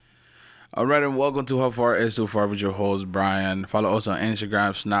All right, and welcome to How Far Is Too Far with your host, Brian. Follow us on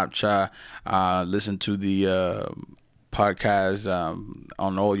Instagram, Snapchat. Listen to the podcast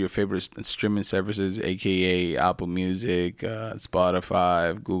on all your favorite streaming services, aka Apple Music,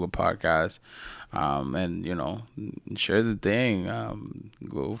 Spotify, Google Podcasts. And share the thing.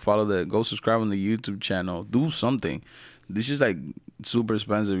 Go subscribe on the YouTube channel. Do something. This is like super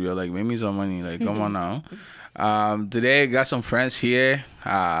expensive, yo. Like, make me some money. Like, come on now. Today I got some friends here.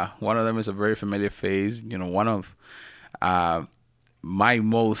 One of them is a very familiar face. One of my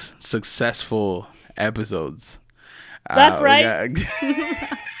most successful episodes. That's right.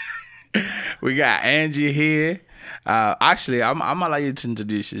 We got Angie here. Actually, I'm gonna allow you to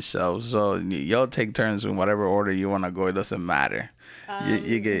introduce yourself. So y'all take turns in whatever order you wanna go. It doesn't matter.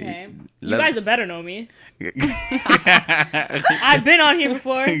 You get. Okay. You guys are better know me. I've been on here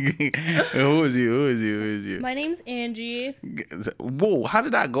before. Who is you? My name's Angie. Whoa! How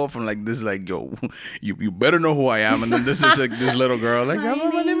did that go from like this? Like, yo, you better know who I am, and then this is like this little girl. Like,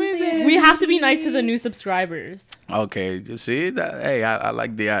 my name is Angie. We have to be nice to the new subscribers. Okay, you see that? Hey, I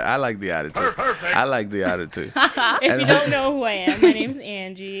like the attitude. Perfect. I like the attitude. If you don't know who I am, my name's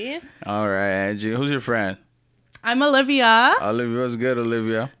Angie. All right, Angie. Who's your friend? I'm Olivia. Olivia, what's good,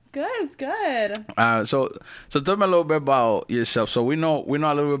 Olivia? Good, it's good. So tell me a little bit about yourself. So we know a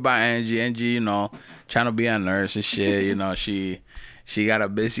little bit about Angie. Angie, trying to be a nurse and shit. She got a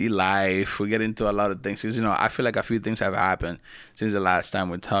busy life. We get into a lot of things because I feel like a few things have happened since the last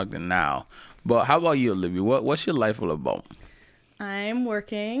time we talked and now. But how about you, Olivia? What's your life all about? I'm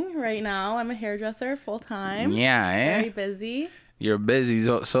working right now. I'm a hairdresser full time. Yeah, Very busy. You're busy.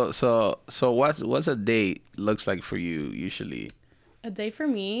 So what's a day looks like for you usually? A day for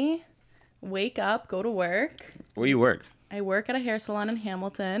me, wake up, go to work. Where you work? I work at a hair salon in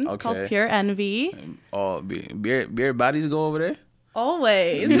Hamilton. Okay. It's called Pure Envy. Oh, beer bodies go over there?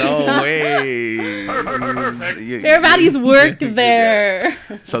 Always. No way. Bare bodies work there.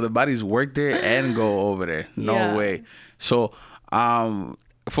 So the bodies work there and go over there. No way. So, for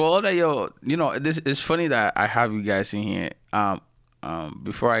all that this it's funny that I have you guys in here.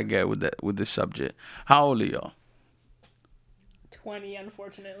 Before I get with the subject, how old are y'all? 20,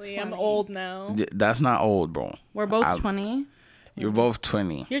 unfortunately. 20. I'm old now. That's not old, bro. We're both 20. You're both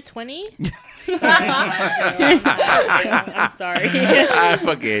 20. You're 20? I'm sorry. I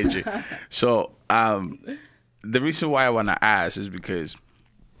fucking hate you. So, the reason why I want to ask is because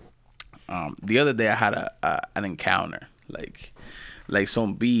the other day I had an encounter. Like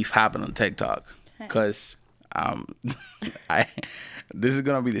some beef happened on TikTok. Because this is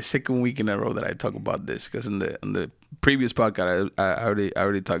gonna be the second week in a row that I talk about this, because in the previous podcast I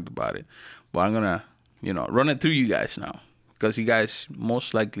already talked about it, but I'm gonna run it through you guys now, because you guys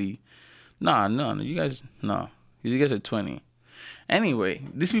most likely you guys are 20. Anyway,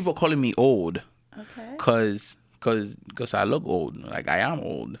 these people calling me old, Okay. cause I look old, like I am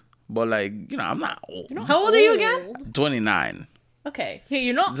old, but like I'm not old. How old are you again? 29. Okay. Hey,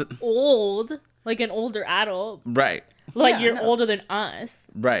 you're not old, like an older adult. Right. Like, Yeah, you're no. older than us.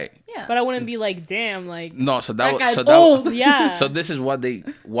 Right. Yeah. But I wouldn't be like, damn, like, No, so that guy's was old, yeah. So this is what they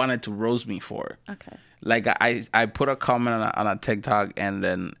wanted to roast me for. Okay. Like I put a comment on a TikTok, and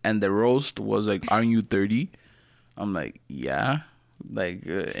the roast was like, "Aren't you 30?" I'm like, "Yeah." Like,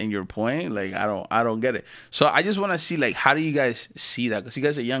 in your point, like I don't get it. So I just want to see, like, how do you guys see that? Because you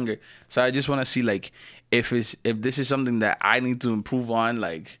guys are younger. So I just want to see, like, if this is something that I need to improve on.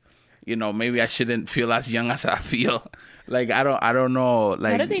 Like, maybe I shouldn't feel as young as I feel. Like, I don't know.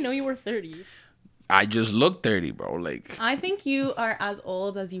 Like, how did they know you were 30? I just look 30, bro. Like, I think you are as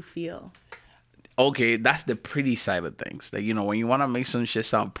old as you feel. okay, that's the pretty side of things. Like, when you want to make some shit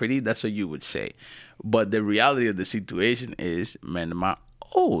sound pretty, that's what you would say. But the reality of the situation is, man, am I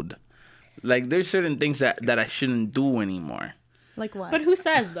old? Like, there's certain things that I shouldn't do anymore. Like what? But who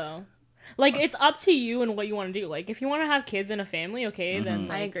says, though? Like, it's up to you and what you want to do. Like, if you want to have kids and a family, okay, then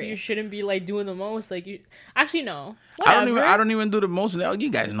like, I agree. you shouldn't be like doing the most. Like, you actually no. I Whatever. don't even do the most. Oh, you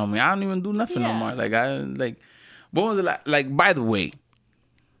guys know me. I don't even do nothing no Yeah. more. When was it like, by the way,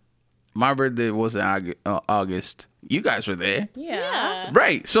 my birthday was in August. You guys were there. Yeah.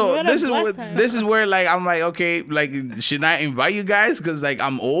 Right. So What a this is blessed time. this is where, like, I'm like, okay, like, should I invite you guys because, like,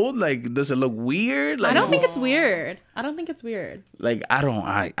 I'm old? Like, does it look weird? Like, I don't think it's weird. like,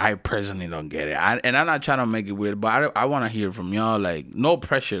 I personally don't get it. And I'm not trying to make it weird, but I want to hear from y'all. Like, no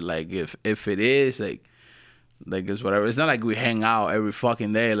pressure. Like, if it is, like it's whatever. It's not like we hang out every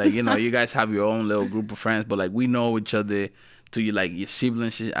fucking day. Like, you guys have your own little group of friends, but, like, we know each other to you, like, your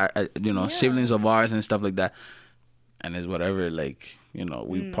siblings, siblings of ours and stuff like that. And it's whatever. Like,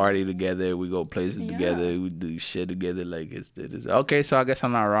 we party together, we go places together, we do shit together. Like it's okay. So I guess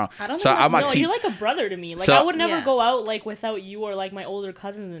I'm not wrong. I don't So think I'm that's- gonna No, keep. you're like a brother to me. Like So- I would never Yeah. go out like without you or like my older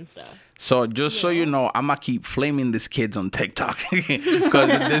cousins and stuff. So just so you know, I'm gonna keep flaming these kids on TikTok because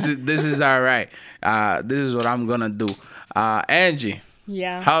this is all right. This is what I'm gonna do. Angie,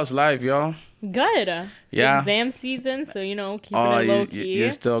 Yeah. how's life, y'all? Good. Yeah. Exam season, so keeping Oh, it low key.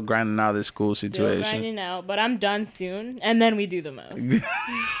 you're still grinding out the school Still situation. grinding out, but I'm done soon, and then we do the most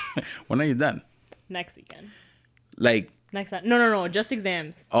When are you done? next weekend. Like, Next time. No, just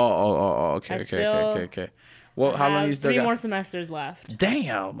exams. oh, okay, I okay, still okay. Well, how long Have you still 3 got? more semesters left.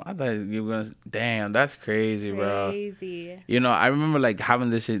 Damn, I thought you were gonna. Damn, that's crazy, bro. Crazy. I remember like having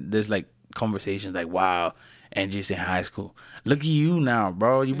this like conversations like, wow, Angie's in high school. Look at you now,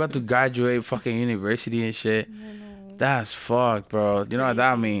 bro. You about to graduate fucking university and shit. That's fucked, bro. You know what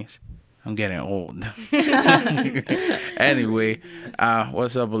that means? I'm getting old. Anyway,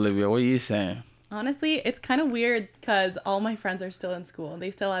 what's up, Olivia? What are you saying? Honestly, it's kind of weird because all my friends are still in school. They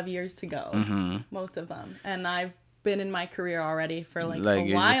still have years to go, most of them. And I've been in my career already for like Like, a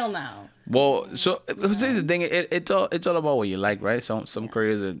you're while now. Well, so here's the thing. It's all about what you like, right? Some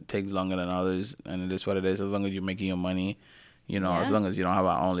careers it takes longer than others, and it is what it is. As long as you're making your money, as long as you don't have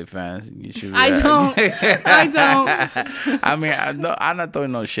an OnlyFans, you should. Be I right. don't. I don't. I mean, I'm not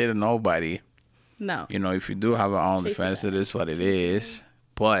throwing no shit at nobody. No. If you do have an OnlyFans, it it is what it is.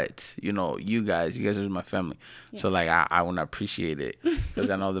 But you guys are my family, so like I want to appreciate it because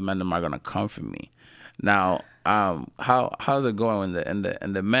I know the men them are gonna come for me. Now, how's it going in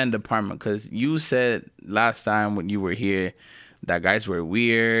the men department? Because you said last time when you were here that guys were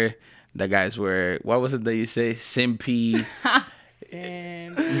weird. That guys were, what was it that you say? Simpy.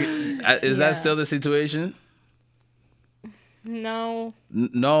 Same. Is that still the situation? No.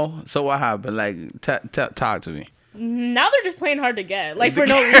 No. So what happened? Like, talk to me. Now they're just playing hard to get. Like for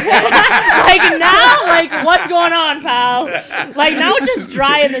no reason. Like now, like what's going on, pal? Like now it's just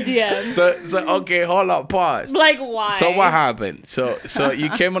dry in the DMs. So okay, hold up, pause. Like why? So what happened? So you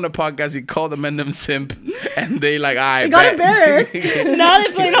came on the podcast, you called them and them simp, and they like, I got embarrassed. Now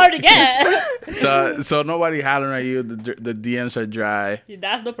they're playing hard to get. So nobody hollering at you. The DMs are dry.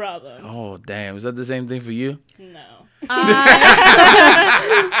 That's the problem. Oh damn, is that the same thing for you? No.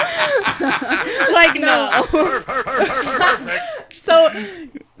 Like No. So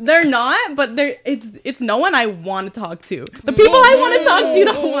they're not, but it's no one I want to talk to. The people I want to talk to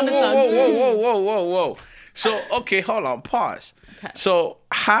don't want to talk to. Whoa. So okay, hold on, pause. Okay. So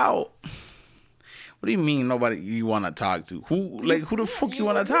how? What do you mean nobody you want to talk to? Who the fuck you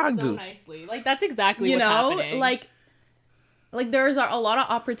want to talk so to? nicely. Like that's exactly You what's know, happening. like there's a lot of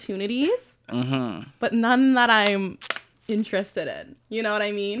opportunities, Mm-hmm. but none that I'm interested in. You know what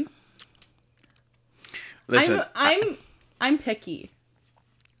I mean? Listen, I'm picky.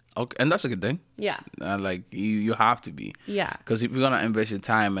 okay, and that's a good thing. Yeah. Like you have to be. Yeah. Because if you're gonna invest your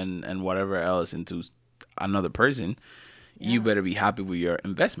time and whatever else into another person, you better be happy with your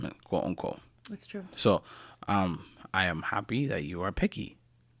investment, quote unquote. That's true. So, I am happy that you are picky,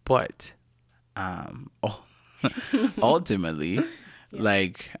 but, ultimately,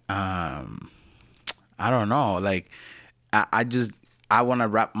 like, I don't know, like, I want to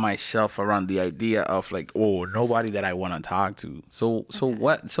wrap myself around the idea of like, oh, nobody that I want to talk to. So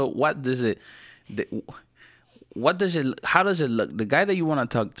what does it, how does it look? The guy that you want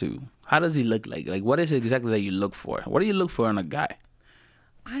to talk to, how does he look like? Like, what is it exactly that you look for? What do you look for in a guy?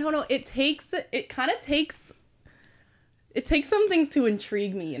 I don't know. It kind of takes something to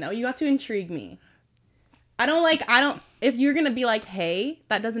intrigue me, You have to intrigue me. If you're going to be like, hey,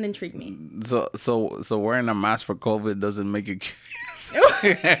 that doesn't intrigue me. So wearing a mask for COVID doesn't make it curious.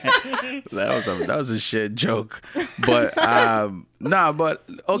 that was a shit joke, but but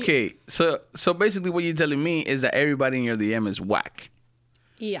okay. So basically, what you're telling me is that everybody in your DM is whack.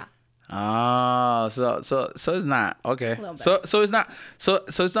 Yeah. Oh, so it's not okay. Little bit. So it's not so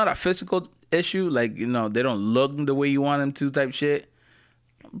it's not a physical issue. Like they don't look the way you want them to, type shit.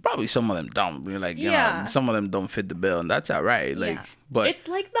 Probably some of them don't. Like some of them don't fit the bill, and that's all right. Like, Yeah. but it's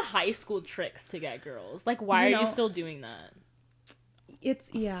like the high school tricks to get girls. Like, why are you still doing that?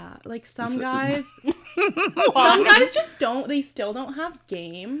 Like some guys just don't. They still don't have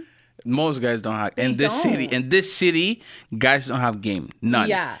game. most guys don't have in this don't. city. In this city, guys don't have game. None.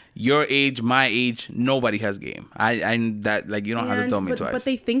 Yeah. Your age, my age, nobody has game. I that like you don't have to tell me twice. But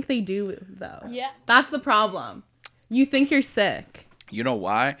they think they do though. Yeah. That's the problem. You think you're sick. You know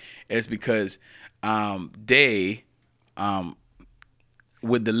why? It's because they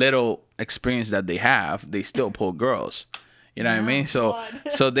with the little experience that they have, they still pull girls. You know what I mean? So God.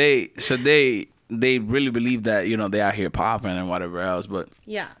 so they they really believe that, you know, they out here popping and whatever else. But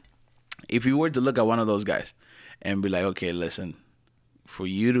Yeah. if you were to look at one of those guys and be like, okay, listen, for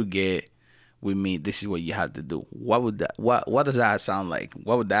you to get with me, this is what you have to do. What would that? What does that sound like?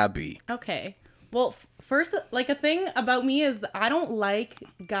 What would that be? Okay. Well, first, like, a thing about me is that I don't like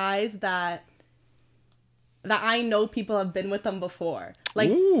guys that I know people have been with them before. Like,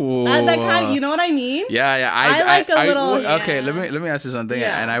 Ooh. that kind of, you know what I mean? Yeah, yeah. I like a little- Okay, Yeah. let me ask you something.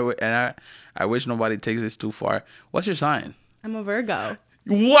 Yeah. And I wish nobody takes this too far. What's your sign? I'm a Virgo.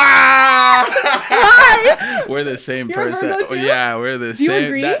 Wow! We're the same You're a person. Virgo too? Yeah, we're the Do you same.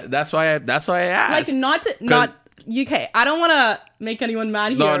 agree? That's why I asked. Like, not UK. I don't want to make anyone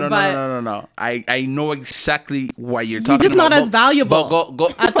mad here, no, but no. I know exactly what you're you're talking just about. not as valuable But go.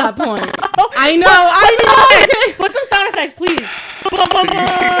 at that point. I know. Put some sound effects, please. Okay,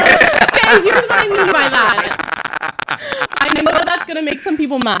 here's what I mean by that. I know that's gonna make some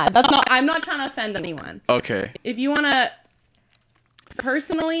people mad. I'm not trying to offend anyone. Okay. If you wanna,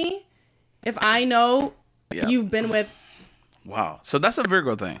 personally, if I know Yeah. you've been with, Wow. So that's a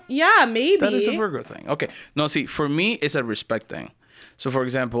Virgo thing. yeah, maybe. That is a Virgo thing. Okay. No, see, for me, it's a respect thing. So, for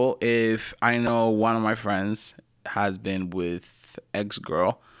example, if I know one of my friends has been with X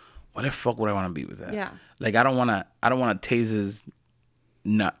girl, what the fuck would I want to be with that? Yeah. Like, I don't want to tase his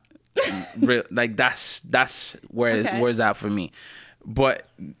nut. Like, that's where Okay. where's that for me. But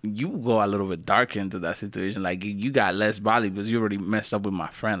you go a little bit darker into that situation. Like, you got less body because you already messed up with my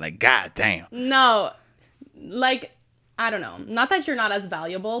friend. Like, god damn. No, like, I don't know. Not that you're not as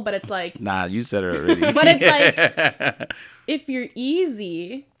valuable, but it's like, Nah, you said it already. but it's like, if you're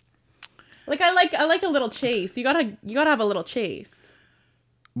easy, like, I like a little chase. You gotta have a little chase.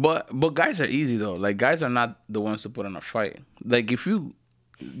 But guys are easy though. Like, guys are not the ones to put in a fight. Like, if you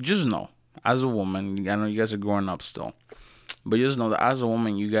just know, as a woman, I know you guys are growing up still, but just know that as a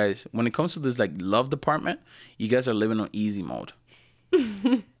woman, you guys, when it comes to this like love department, you guys are living on easy mode.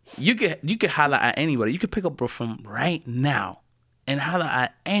 You could holler at anybody. You could pick up bro from right now and holler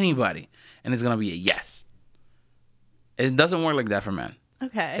at anybody, and it's gonna be a yes. It doesn't work like that for men.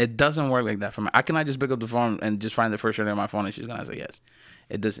 Okay. It doesn't work like that for me. I cannot just pick up the phone and just find the first shot on my phone and she's gonna say yes.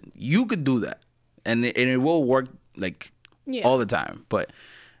 It doesn't. You could do that, and it will work like Yeah. all the time. But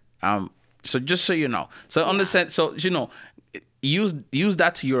so just so you know, so on the sense, so you know, use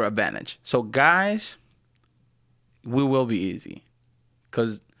that to your advantage. So guys, we will be easy,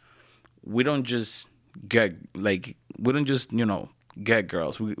 cause we don't just get get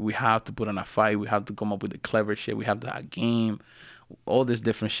girls. We have to put on a fight. We have to come up with the clever shit. We have to have a game. All this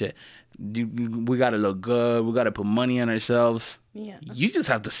different shit. We gotta look good. We gotta put money on ourselves. Yeah. You just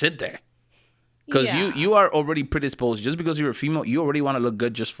have to sit there, because Yeah. you are already predisposed. Just because you're a female, you already want to look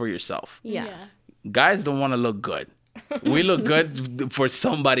good just for yourself. Yeah. Guys don't want to look good. We look good for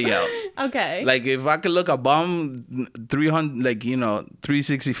somebody else. Okay. Like, if I could look a bum 300, like,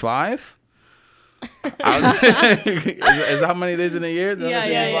 365. Is how many days in a year?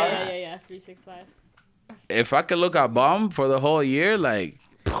 Yeah. 365. If I could look a bum for the whole year, like,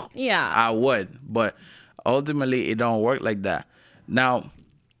 yeah. I would. But ultimately, it don't work like that. Now,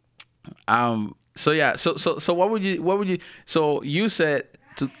 so yeah, so what would you? So you said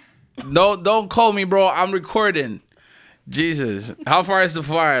to, no, don't call me, bro. I'm recording. Jesus, how far is the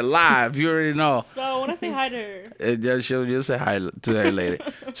fire? Live, you already know. So I want to say hi to her. You'll say hi to her later.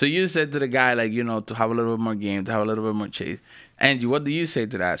 So you said to the guy, like, to have a little bit more game, to have a little bit more chase. Angie, what do you say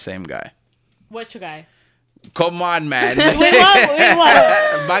to that same guy? Which guy? Come on, man. Wait,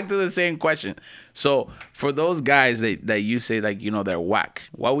 what? Back to the same question. So for those guys that you say, like, they're whack,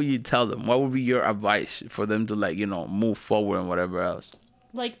 what would you tell them? What would be your advice for them to, like, move forward and whatever else?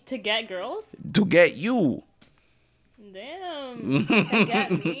 Like, to get girls? To get you. Damn. To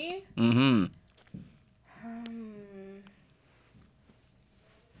get me? Mm-hmm.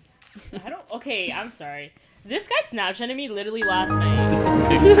 Okay, I'm sorry. This guy Snapchatted me literally last night.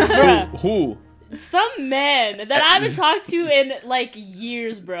 Bruh. Who? Some man that I haven't talked to in, like,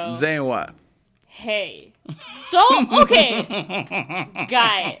 years, bro. Saying what? Hey. So, okay.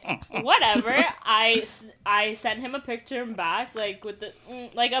 Guy. Whatever. I sent him a picture back, like, with the,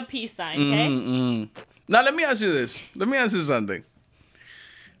 like, a peace sign, okay? Mm-hmm. Now, let me ask you this. Let me ask you something.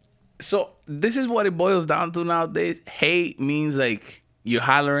 So, this is what it boils down to nowadays. Hate means, like, you're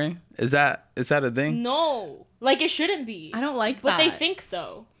hollering. Is that a thing? No. Like, it shouldn't be. I don't like But that. they think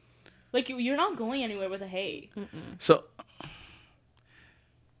so. Like, you're not going anywhere with a hey. So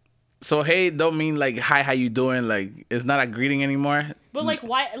hey don't mean like, hi, how you doing? Like, it's not a greeting anymore. But, like,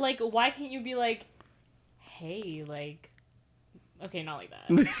 why can't you be like, hey, like, okay, not like that.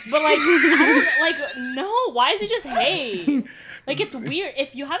 But, like, I don't, like, no, why is it just hey? Like, it's weird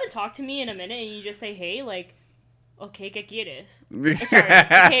if you haven't talked to me in a minute and you just say, hey, like, okay, ¿qué quieres? Sorry,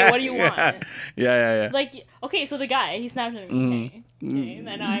 okay, what do you want? Yeah. Like, okay, so the guy, he snapped at me. Okay, and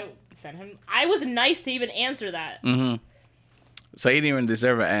then I sent him. I was nice to even answer that. So he didn't even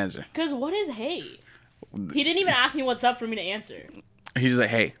deserve an answer. Because what is hey? He didn't even ask me what's up for me to answer. He's just like,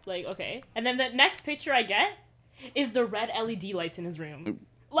 hey. Like, okay. And then the next picture I get is the red LED lights in his room.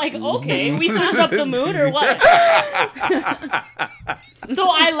 Like, okay, we switched up the mood or what? So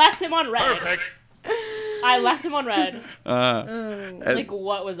I left him on red. I left him on red. Like,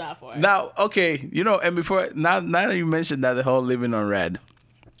 what was that for? Now, okay, and before, now that you mentioned that, the whole living on red,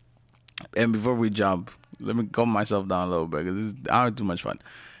 and before we jump, let me calm myself down a little bit, because I'm having too much fun.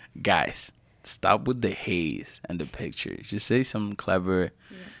 Guys, stop with the haze and the pictures. Just say something clever.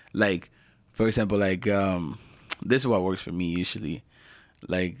 Yeah. Like, for example, like, this is what works for me usually.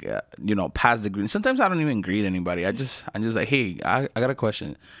 Like, pass the green. Sometimes I don't even greet anybody. I'm just like, hey, I got a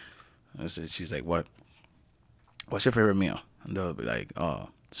question. She's like, what? What's your favorite meal? And they'll be like, oh,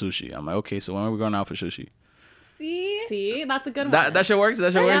 sushi. I'm like, okay, so when are we going out for sushi? See, that's a good one. That shit works.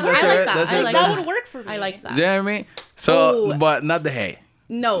 That shit works. I like that. That would work for me. I like that. You know what I mean? So, Ooh. but not the hey.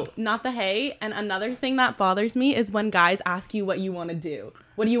 No, not the hey. And another thing that bothers me is when guys ask you what you want to do.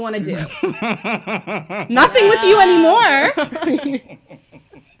 What do you want to do? Nothing with you anymore.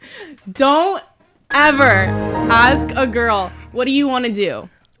 Don't ever ask a girl, what do you want to do?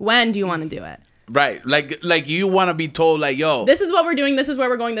 When do you want to do it? Right. Like you want to be told, like, yo. This is what we're doing. This is where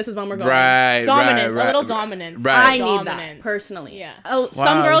we're going. This is when we're going. Right. Dominance. Right, a little dominance. Right. I need Dominance. that personally. Yeah.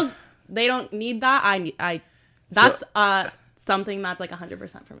 Some girls, they don't need that. That's something that's like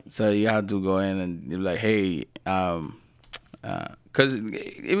 100% for me. So you have to go in and you're like, hey, because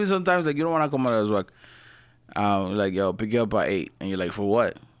even sometimes, like, you don't want to come out as work. Like, yo, pick you up at 8. And you're like, for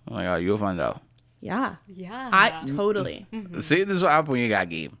what? I'm like, oh, you'll find out. Yeah. Yeah. I totally. See, this is what happens when you got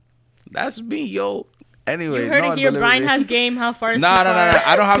game. That's me, yo. Anyway, You heard it here. Brian has game. How far is No. too far?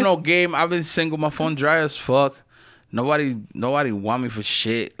 I don't have no game. I've been single. My phone dry as fuck. Nobody want me for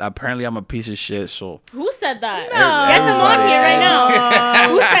shit. Apparently, I'm a piece of shit. So Who said that? No. Get them on here right now.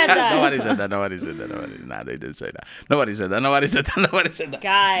 Who said that? Nobody said that. Nah, they didn't say that. Nobody said that.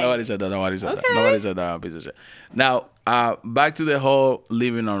 Guy. Nobody said that. Okay. Nobody said that. I'm a piece of shit. Now, back to the whole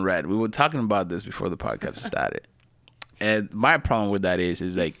living on red. We were talking about this before the podcast started, and my problem with that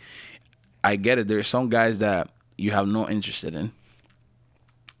is like, I get it. There's some guys that you have no interest in,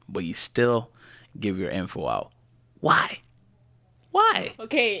 but you still give your info out. Why?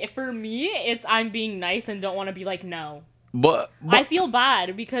 Okay, for me, it's I'm being nice and don't want to be like, no. But I feel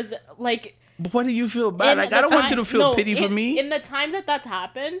bad because, like... But why do you feel bad? Like, I don't want you to feel pity for me. In the times that's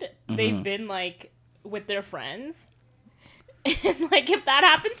happened, they've been, like, with their friends. And, like, if that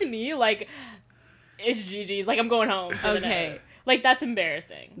happened to me, like, it's GG's. Like, I'm going home for the night. Like, that's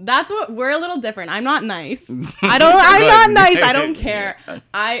embarrassing. That's what we're a little different. I'm not nice. I'm not nice. I don't care.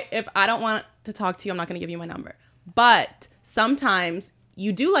 If I don't want to talk to you, I'm not going to give you my number. But sometimes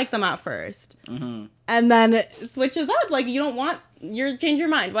you do like them at first. And then it switches up. Like, you change your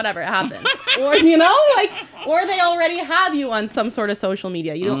mind. Whatever, it happens. Or, or they already have you on some sort of social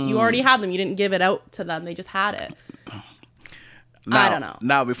media. You already have them. You didn't give it out to them. They just had it. Now, I don't know.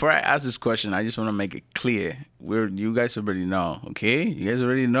 Now, before I ask this question, I just want to make it clear. You guys already know, okay? You guys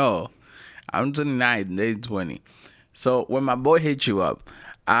already know. I'm 29, they're 20. So when my boy hit you up,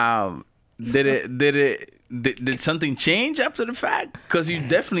 did something change after the fact? Because you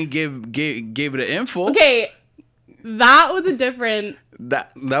definitely gave it the info. Okay, that was a different.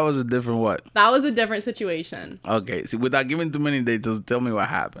 That was a different what? That was a different situation. Okay, so without giving too many details, tell me what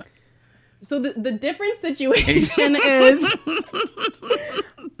happened. So the different situation is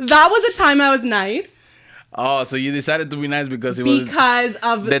that was a time I was nice. Oh, so you decided to be nice because of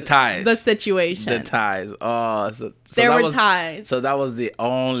the ties, the situation, the ties. Oh, so there were ties. So that was the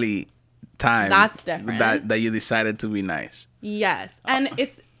only time that's different that you decided to be nice. Yes, and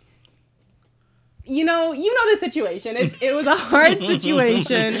it's you know the situation. It was a hard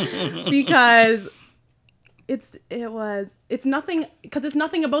situation because. It's nothing because it's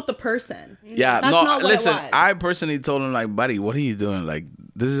nothing about the person. Yeah, that's not what listen, it was. I personally told him, like, buddy, what are you doing? Like,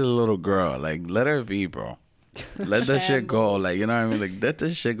 this is a little girl. Like, let her be, bro. Let that shit go. Like, you know what I mean? Like, let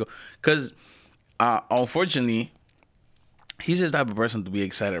that shit go. Because, unfortunately, he's the type of person to be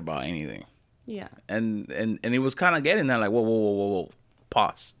excited about anything. Yeah. And he was kind of getting that, like, whoa.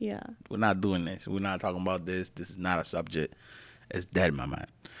 Pause. Yeah. We're not doing this. We're not talking about this. This is not a subject. It's dead in my mind.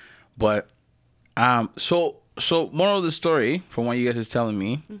 But, so moral of the story, from what you guys is telling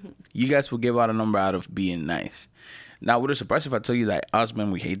me, you guys will give out a number out of being nice. Now, would it surprise if I tell you that us men,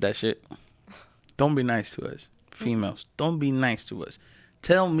 we hate that shit? Don't be nice to us. females. Don't be nice to us.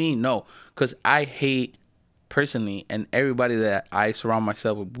 Tell me no, because I hate personally, and everybody that I surround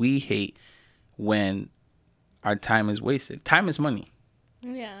myself with, we hate when our time is wasted. Time is money.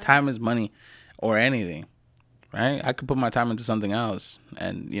 Yeah. Time is money, or anything, right? I could put my time into something else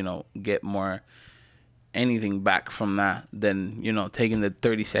and get more anything back from that than taking the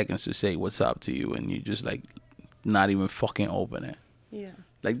 30 seconds to say what's up to you and you just like not even fucking open it. Yeah.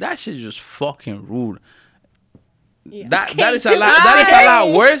 Like that shit is just fucking rude. Yeah. That is a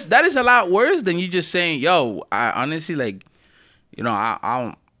lot worse. That is a lot worse than you just saying, "Yo, I honestly like, I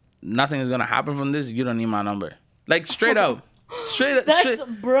don't. Nothing is gonna happen from this. You don't need my number." Like straight up, That's so.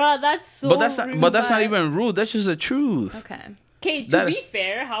 But that's rude. not. But that's not even rude. That's just the truth. Okay. Okay, to be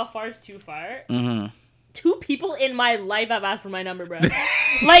fair, how far is too far? Mm-hmm. 2 people in my life have asked for my number, bro.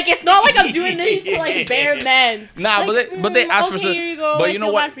 Like, it's not like I'm doing this to like bare men's. Nah, like, but they ask for some. Here you go. But you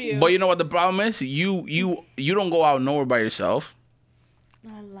know what? You. But you know what the problem is? You don't go out nowhere by yourself.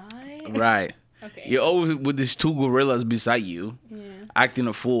 I lie. Right. Okay. You're always with these 2 gorillas beside you, Yeah. acting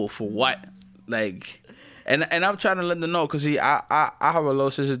a fool for what? Like, and I'm trying to let them know, cause see, I have a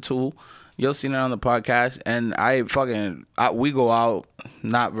little sister too. You'll see it on the podcast, and we go out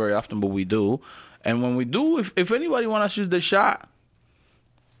not very often, but we do. And when we do, if anybody want to shoot the shot,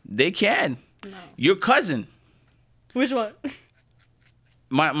 they can. No. Your cousin. Which one?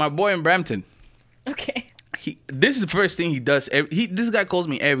 My boy in Brampton. Okay. This is the first thing he does. This guy calls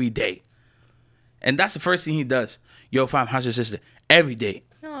me every day. And that's the first thing he does. Yo, fam, how's your sister? Every day.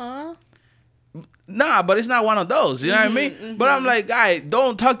 Aww. Nah, but it's not one of those. You know what I mean? Mm-hmm. But I'm like, guy,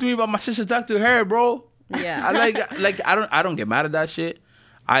 don't talk to me about my sister. Talk to her, bro. Yeah. I don't get mad at that shit.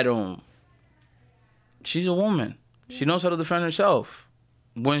 I don't. She's a woman. She knows how to defend herself.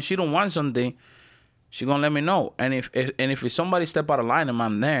 When she don't want something, she gonna let me know. And if it's somebody step out of line and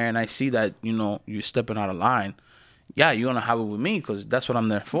I'm there and I see that you're stepping out of line, yeah, you're gonna have it with me because that's what I'm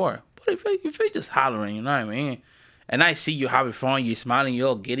there for. But if you're just hollering, you know what I mean, and I see you having fun, you smiling, you're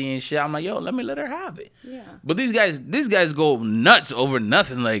all giddy and shit, I'm like, yo, let her have it. Yeah. But these guys go nuts over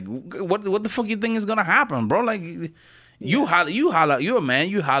nothing. Like, what the fuck you think is gonna happen, bro? Like. You holler, you're a man,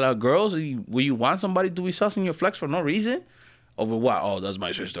 you holler at girls. Will you want somebody to be sussing your flex for no reason? Over what? Oh, that's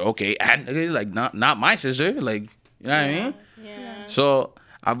my sister. Okay. And like not my sister. Like, you know what I mean? Yeah. So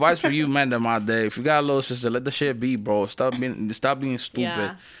advice for you men them out there. If you got a little sister, let the shit be, bro. Stop being stupid.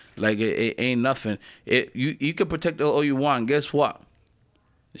 Yeah. Like it ain't nothing. You can protect her all you want. Guess what?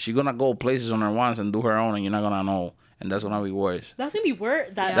 She gonna go places on her wants and do her own and you're not gonna know. And that's gonna be worse. That's gonna be worse.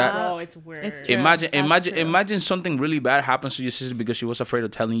 It's worse. It's true. Imagine something really bad happens to your sister because she was afraid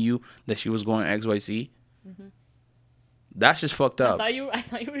of telling you that she was going XYZ. Mm-hmm. That's just fucked up. I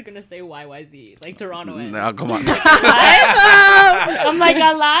thought you were gonna say YYZ, like Toronto is. No, come on. I'm like,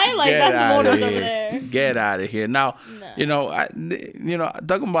 I lie. Like that's the motors over there. Get out of here. Now,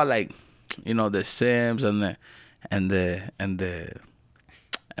 talking about like, the Sims and the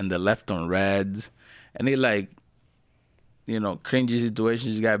left on reds, and they like. Cringy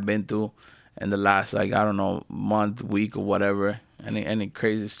situations you guys been through in the last, like, I don't know, month, week, or whatever. Any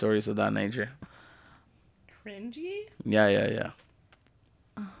crazy stories of that nature? Cringy? Yeah.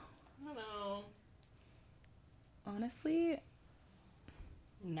 I don't know. Honestly?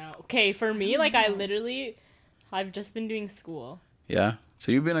 No. Okay, for me, like, I've just been doing school. Yeah?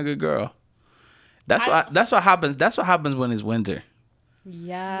 So you've been a good girl. That's what happens. That's what happens when it's winter.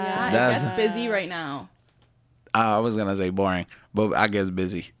 Yeah. It gets busy right now. I was gonna say boring, but I guess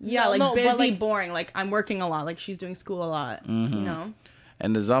busy. Yeah, busy, boring. Like I'm working a lot. Like she's doing school a lot. Mm-hmm.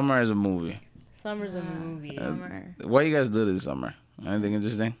 And the summer is a movie. Summer's a movie. Summer. What you guys do this summer? Anything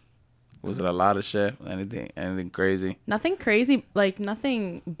interesting? Was it a lot of shit? Anything crazy? Nothing crazy. Like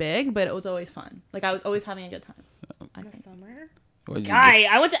nothing big, but it was always fun. Like I was always having a good time. In the summer. Guy,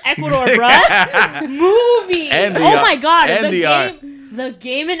 I went to Ecuador, bruh. Movie. Oh my god. The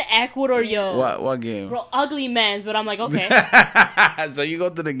game in Ecuador, yo. What game? Bro, Ugly Men's, but I'm like, okay. So you go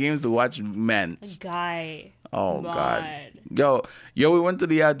to the games to watch men. Guy. Oh God. Yo, we went to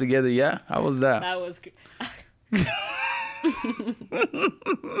the yard together, yeah? How was that? That was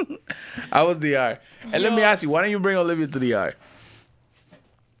How was the yard? And let me ask you, why don't you bring Olivia to the yard?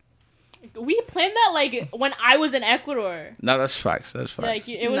 We planned that like when I was in Ecuador. No, that's facts. Like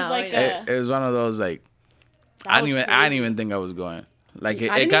it was it was one of those like I didn't even think I was going. Like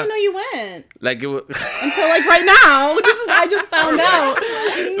I didn't even know you went. Like it was until like right now. I just found out.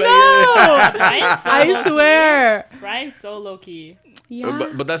 No, I swear. Brian's so low key.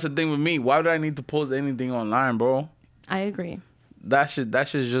 Yeah. But that's the thing with me. Why do I need to post anything online, bro? I agree. That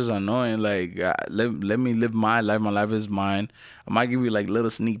shit's just annoying. Like let me live my life. My life is mine. I might give you like little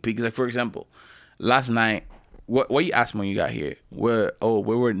sneak peeks. Like for example, last night what you asked me when you got here? Where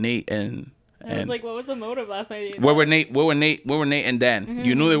were Nate and I was like, what was the motive last night? Where were Nate and Dan? Mm-hmm.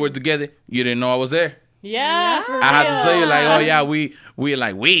 You knew they were together. You didn't know I was there. Yeah, for real. I had to tell you like, oh yeah, we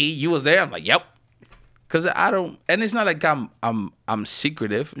like you was there. I'm like, yep. Cause I don't, and it's not like I'm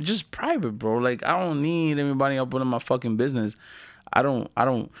secretive. It's just private, bro. Like I don't need everybody up in my fucking business. I don't.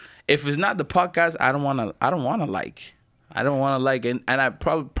 If it's not the podcast, I don't want to like. And I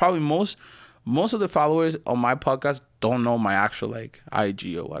probably most of the followers on my podcast don't know my actual like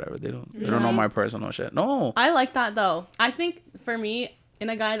IG or whatever. They don't know my personal shit. No. I like that though. I think for me, in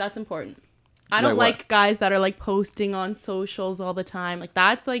a guy, that's important. I don't Like like guys that are like posting on socials all the time. Like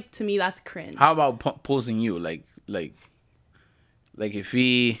that's like, to me, that's cringe. How about posting you like if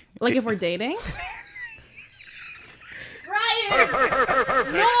he Like if we're dating? Ryan!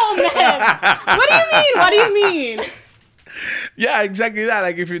 No, man! What do you mean? Yeah, exactly that.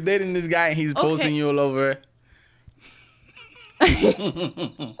 Like if you're dating this guy and he's posting you all over.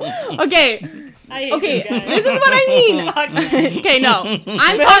 Okay. I hate Okay, this guy. this is what I mean. Okay, no.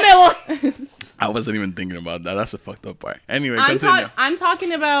 I wasn't even thinking about that. That's a fucked up part. Anyway, I'm continue. I'm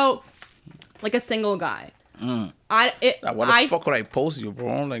talking about like a single guy. Why the fuck would I post you,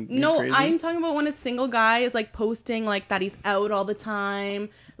 bro? Like, no, crazy? I'm talking about when a single guy is like posting like that he's out all the time,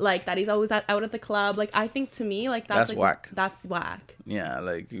 like that he's always out at the club. Like I think to me, like that's like, whack. That's whack. Yeah,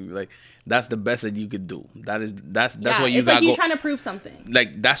 like that's the best that you could do. That's Yeah, what you it's got. like you trying to prove something.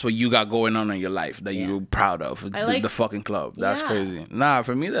 Like that's what you got going on in your life that you're proud of. The fucking club. That's crazy. Nah,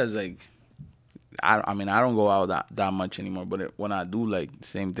 for me that's like. I mean, I don't go out that much anymore, but when I do, like,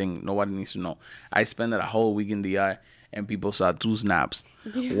 same thing. Nobody needs to know. I spent a whole week in DI, and people saw 2 snaps.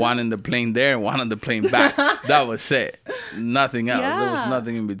 One in the plane there, one on the plane back. That was it. Nothing else. Yeah. There was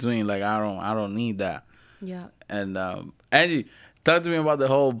nothing in between. Like, I don't need that. Yeah. And Angie, talk to me about the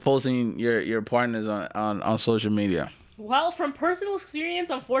whole posting your partners on social media. Well, from personal experience,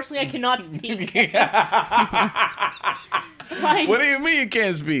 unfortunately, I cannot speak. Like, What do you mean you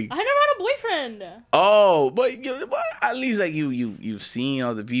can't speak? I never had a boyfriend. Oh, but at least like you've seen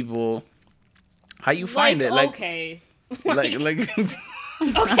other people. How you find it? Like Okay. like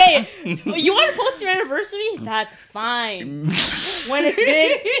Okay, you want to post your anniversary? That's fine. When it's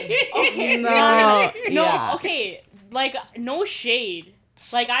big, okay, no, yeah. okay, like no shade.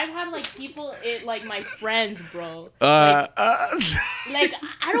 Like I've had like people, like my friends, bro. Like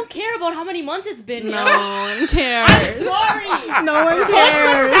I don't care about how many months it's been. No one cares. I'm sorry. No one Put some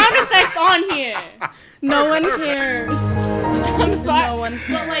cares. sound effects on here. No one cares. I'm sorry. No one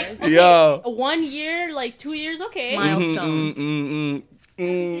But like, cares. okay, Yo. 1 year, like 2 years, okay. Milestones.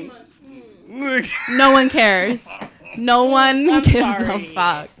 Mm. No one cares. No one I'm gives sorry. a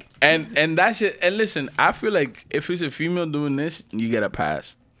fuck. And that shit. And listen, I feel like if it's a female doing this, you get a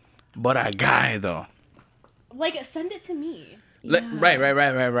pass. But a guy though, Like send it to me. like, right.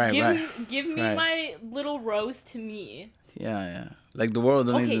 Give me Right. my little rose to me. Yeah. Like the world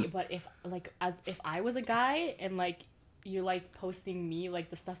doesn't. Okay, Even, but if I was a guy and like you're like posting me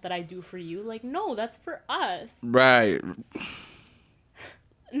like the stuff that I do for you, like no, that's for us. right.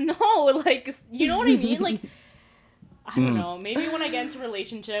 No, like you know what I mean? Like I don't know. Maybe when I get into a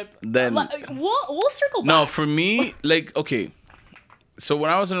relationship, Then- we'll circle back. No, for me, like okay. So when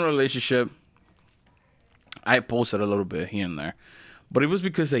I was in a relationship, I posted a little bit here and there, but it was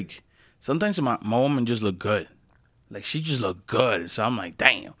because like sometimes my woman just looked good. Like she just looked good, so I'm like,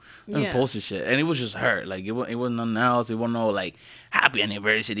 damn, let me post this shit, and it was just her. Like it wasn't nothing else. It wasn't no like happy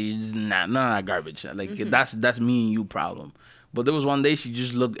anniversary, just none of that garbage. Like that's me and you problem. But there was one day she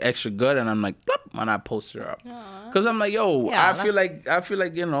just looked extra good, and I'm like, plop, and I posted her up, cause I'm like, yo, Yeah, I feel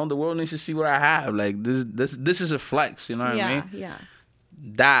like the world needs to see what I have. Like this is a flex, you know what I mean? Yeah.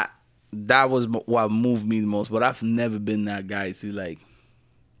 That was what moved me the most. But I've never been that guy to like.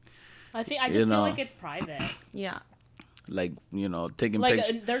 I just feel like it's private. Yeah. Like taking Like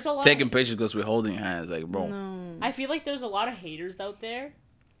pictures, there's a lot. taking pictures because we're holding hands, like bro. No. I feel like there's a lot of haters out there.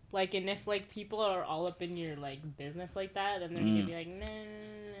 Like, and if like people are all up in your like business like that, then they're gonna be like, nah.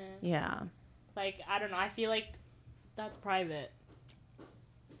 Yeah. Like I don't know. I feel like that's private.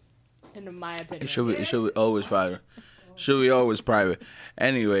 In my opinion. It should be always private. Should be always private.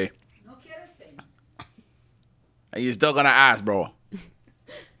 Anyway. And you're still gonna ask, bro.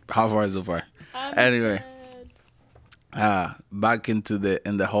 How far is so far? Anyway. Back into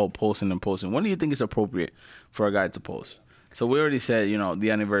the whole posting. When do you think it's appropriate for a guy to post? So we already said,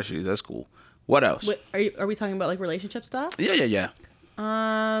 the anniversaries. That's cool. What else? Wait, are we talking about like relationship stuff? Yeah.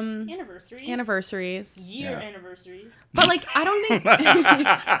 Anniversaries. Year Yeah. anniversaries. But like, I don't think.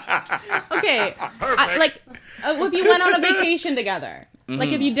 Okay, if you went on a vacation together,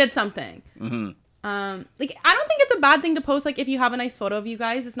 like if you did something, Like, I don't think it's a bad thing to post. Like, if you have a nice photo of you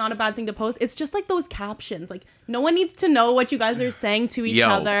guys, it's not a bad thing to post. It's just like those captions. Like, no one needs to know what you guys are saying to each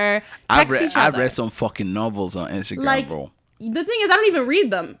other. I read some fucking novels on Instagram, like, bro. The thing is, I don't even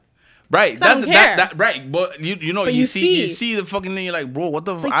read them. Right, that's that right. But you see the fucking thing. You're like, bro, what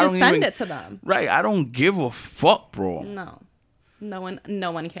the? Like, I don't just send it to them. Right, I don't give a fuck, bro. No one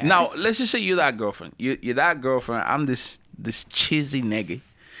cares. Now let's just say you're that girlfriend. You're that girlfriend. I'm this cheesy nigga.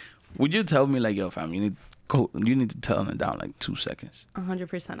 Would you tell me like, yo, fam, you need to tone it down like 2 seconds?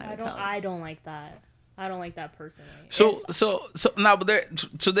 100%, I would tell. I don't like that. I don't like that personally. So now, but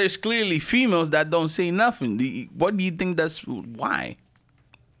there's clearly females that don't say nothing. What do you think that's why?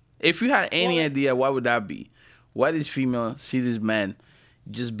 If you had any idea, why would that be? Why does female see this man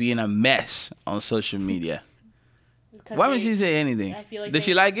just being a mess on social media? Why would she say anything? I feel like did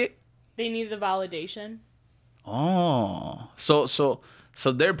she like it? They need the validation. Oh, so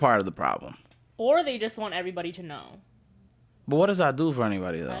they're part of the problem. Or they just want everybody to know. But what does that do for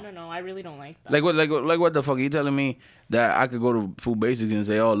anybody, though? I don't know. I really don't like that. Like what the fuck? Are you telling me that I could go to Food Basics and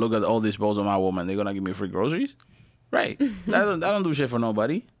say, oh, look at all these balls on my woman. They're going to give me free groceries? Right. that don't do shit for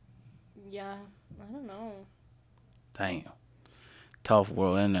nobody. Yeah. I don't know. Damn. Tough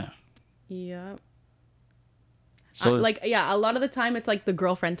world, isn't it? Yep. So, a lot of the time it's like the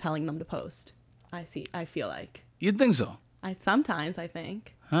girlfriend telling them to post. I feel like. You think so? Sometimes I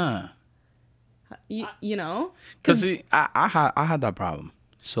think. Huh. You know? Because I had that problem.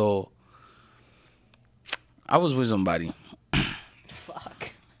 So I was with somebody.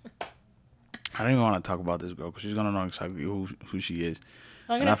 Fuck. I don't even want to talk about this girl because she's going to know exactly who she is.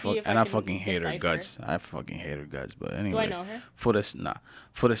 I fucking hate her guts. I fucking hate her guts. But anyway. Do I know her? For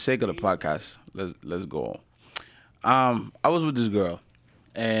the sake of the podcast, let's go. I was with this girl,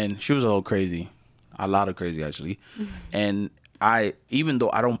 and she was a little crazy. A lot of crazy, actually. And even though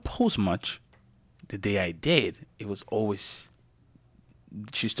I don't post much, the day I did, it was always,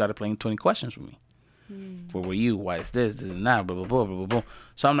 she started playing 20 questions with me. Where were you? Why is this and that? Blah, blah, blah, blah, blah, blah.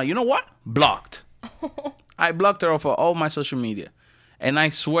 So I'm like, you know what? Blocked. I blocked her off of all my social media. And I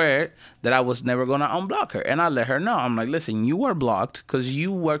swear that I was never going to unblock her. And I let her know. I'm like, listen, you are blocked because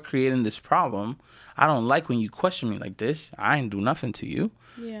you were creating this problem. I don't like when you question me like this. I ain't do nothing to you.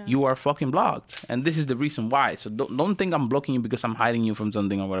 Yeah. You are fucking blocked. And this is the reason why. So don't think I'm blocking you because I'm hiding you from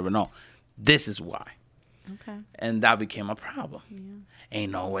something or whatever. No. This is why. Okay. And that became a problem. Yeah.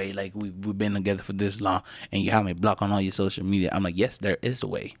 Ain't no way, like, we've been together for this long and you have me blocked on all your social media. I'm like, yes, there is a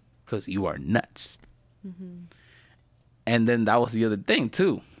way because you are nuts. Mm-hmm. And then that was the other thing,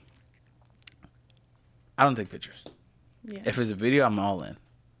 too. I don't take pictures. Yeah. If it's a video, I'm all in.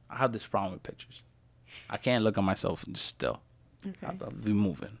 I have this problem with pictures. I can't look at myself just still. Okay. I'll be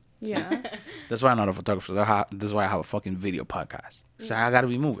moving. Yeah. That's why I'm not a photographer. That's why I have a fucking video podcast. So I got to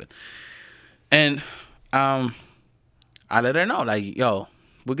be moving. And I let her know, like, yo,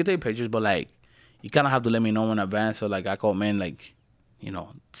 we could take pictures, but, like, you kind of have to let me know in advance. So, like, I call men, like,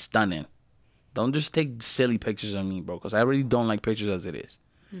 stunning. Don't just take silly pictures of me, bro, because I really don't like pictures as it is.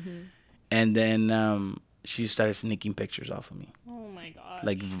 Mm-hmm. And then she started sneaking pictures off of me. Oh, my God.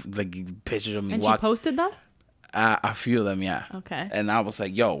 Like pictures of me. And she posted them? A few of them, yeah. Okay. And I was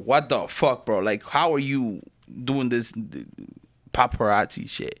like, yo, what the fuck, bro? Like, how are you doing this paparazzi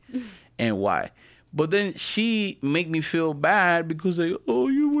shit? And why? But then she make me feel bad because, like, oh,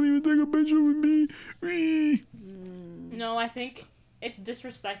 you wouldn't even take a picture with me. No, I think it's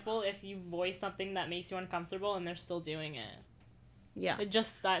disrespectful if you voice something that makes you uncomfortable and they're still doing it. Yeah. It's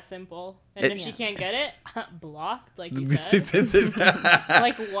just that simple. And if she can't get it, blocked, like you said.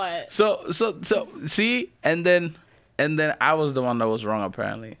 Like what? So see, and then I was the one that was wrong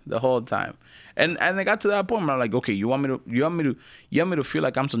apparently the whole time. And I got to that point where I'm like, okay, you want me to feel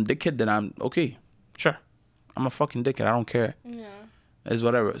like I'm some dickhead? Then I'm okay, sure. I'm a fucking dickhead. I don't care. Yeah. It's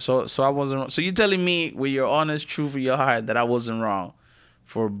whatever. So I wasn't wrong. So you're telling me with your honest truth of your heart that I wasn't wrong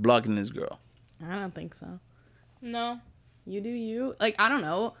for blocking this girl? I don't think so. No. You do you. Like, I don't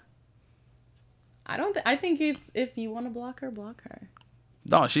know. I think it's if you want to block her, block her.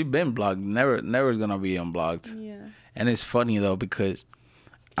 No, she been blocked. Never is gonna be unblocked. Yeah. And it's funny though because,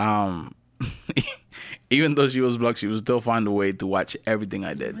 even though she was blocked, she would still find a way to watch everything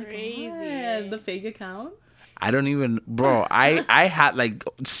I did. Crazy. The fake accounts. I don't even, bro. I had like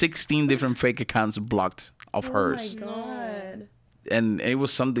 16 different fake accounts blocked of hers. Oh my God. And it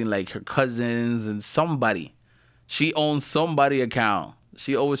was something like her cousins and somebody. She owns somebody account.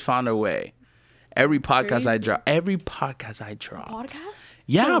 She always found her way. Every podcast I drop. Podcast?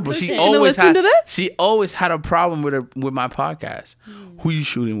 Yeah, so but she always had a problem with my podcast. Who you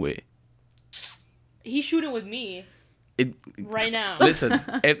shooting with? He's shooting with me. right now. Listen,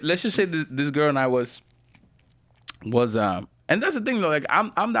 let's just say this girl and I was and that's the thing though, like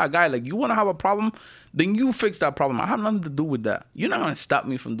I'm that guy. Like, you want to have a problem, then you fix that problem. I have nothing to do with that. You're not gonna stop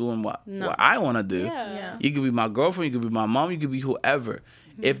me from doing what I want to do. Yeah. You could be my girlfriend, you could be my mom, you could be whoever.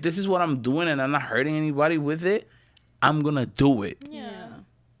 If this is what I'm doing and I'm not hurting anybody with it, I'm gonna do it. Yeah.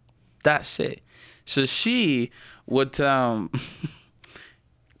 That's it. So she would like,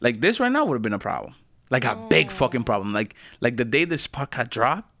 this right now would have been a problem, like a big fucking problem. Like the day this podcast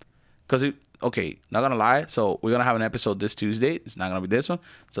dropped, because okay, not gonna lie. So we're gonna have an episode this Tuesday. It's not gonna be this one.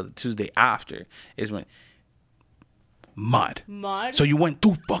 So the Tuesday after is when Mud. So you went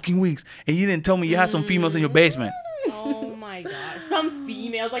 2 fucking weeks and you didn't tell me you had some females in your basement. Oh my god, some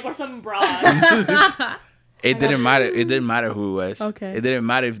females, like, or some bras. It didn't matter. It didn't matter who it was. Okay. It didn't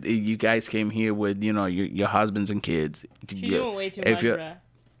matter if you guys came here with, you know, your husbands and kids. She's doing way too much, bruh.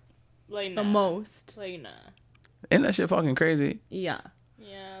 Like, nah. The most. Like, nah. Isn't that shit fucking crazy? Yeah.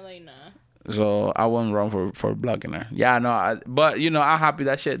 Yeah, like, nah. So I wasn't wrong for blocking her. Yeah, no, but you know, I'm happy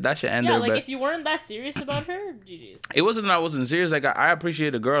that shit ended. Yeah, like, but if you weren't that serious about her, GG's. it wasn't that I wasn't serious. Like, I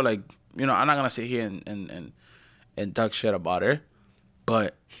appreciate the girl. Like, you know, I'm not gonna sit here and talk shit about her,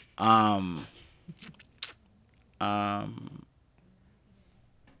 but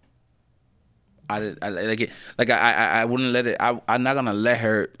I wouldn't let it. I'm not gonna let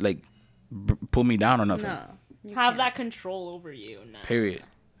her like pull me down or nothing. No. Have that control over you. Nah. Period.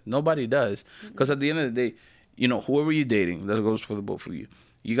 Nobody does. Because at the end of the day, you know, whoever you're dating, that goes for the both of you.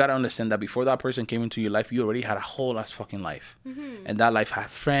 You gotta understand that before that person came into your life, you already had a whole ass fucking life, and that life had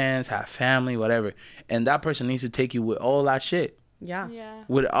friends, had family, whatever. And that person needs to take you with all that shit. Yeah. Yeah.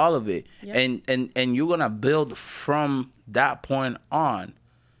 With all of it. Yep. And you're gonna build from that point on.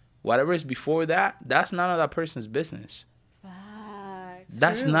 Whatever is before that, that's none of that person's business. Facts.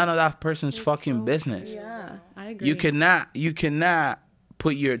 That's none of that person's fucking so business. Yeah. I agree. You cannot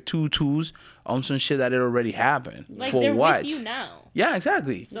put your tutus on some shit that it already happened. Like, for they're what? with you now. Yeah,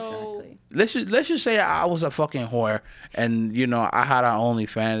 exactly. So Exactly. Let's just say I was a fucking whore, and you know I had our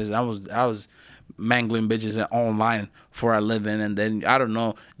OnlyFans, and I was mangling bitches online for a living, and then I don't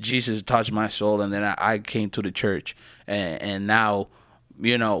know, Jesus touched my soul, and then I came to the church, and now,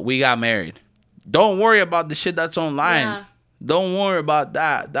 you know, we got married. Don't worry about the shit that's online. Yeah. Don't worry about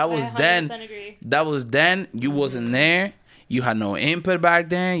that. That was I 100% then. agree. That was then. You wasn't there. You had no input back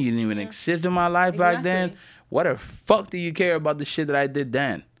then. You didn't even exist in my life back then. Exactly. What the fuck do you care about the shit that I did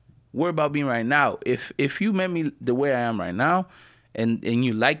then? Worry about being right now. If you met me the way I am right now, and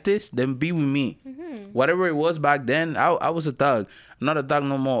you like this, then be with me. Whatever it was back then, I was a thug. I'm not a thug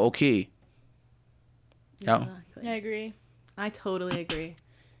no more. Okay. Yeah. Exactly. I agree. I totally agree.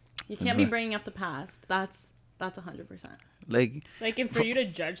 You can't be bringing up the past. That's 100%. Like, Like, for you to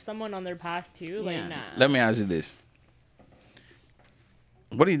judge someone on their past too, like, Yeah. nah. let me ask you this.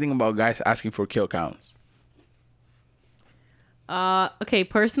 What do you think about guys asking for kill counts? Okay,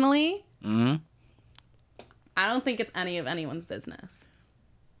 personally, Mm-hmm. I don't think it's any of anyone's business.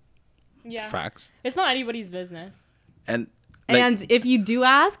 Yeah. Facts. It's not anybody's business. And like, And if you do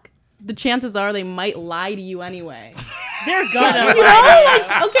ask, the chances are they might lie to you anyway. They're gonna You lie know,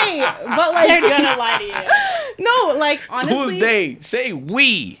 like, okay, but They're like, gonna lie to you. no, like, honestly, who's they? Say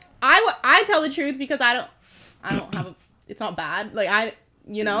we. I tell the truth because I don't have a, it's not bad. Like,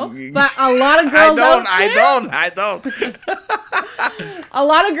 you know, but a lot of girls I don't. a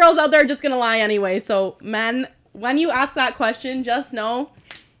lot of girls out there are just gonna lie anyway. So men, when you ask that question, just know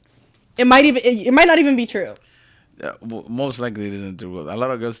it might not even be true. Most likely it isn't true. A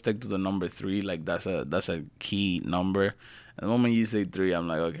lot of girls stick to the number 3. Like, that's a key number. And the moment you say 3, I'm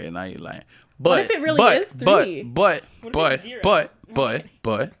like, okay, now you're lying. But What if it really is 3? But What if it's 0?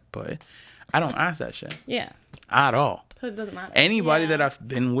 but I don't ask that shit Yeah, at all. so it doesn't matter. Anybody Yeah. that I've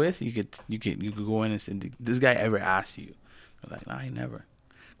been with, you could go in and say, this guy ever asked you? I'm like, nah, I never.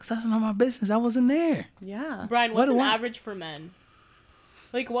 Cause that's not my business. I wasn't there. Yeah. Brian, what's What an do I- average for men?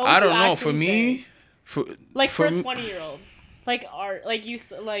 Like, what would I don't you know. actually For me, say? for Like, for a me- 20-year-old. Like,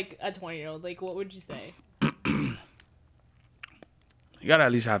 like a 20-year-old. Like, what would you say? you gotta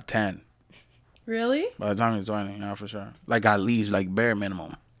at least have 10 Really? by the time you're 20. Yeah, for sure. Like, at least, like, bare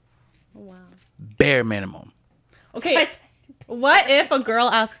minimum. Oh, wow. Bare minimum. Okay. What if a girl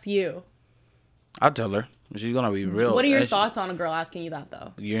asks you? I'll tell her. She's gonna be real. What are your And thoughts on a girl asking you that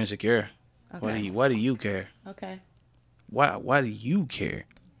though? You're insecure. Okay. Why do you care? Okay. Why do you care?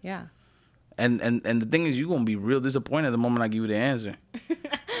 Yeah. And the thing is, you're gonna be real disappointed the moment I give you the answer.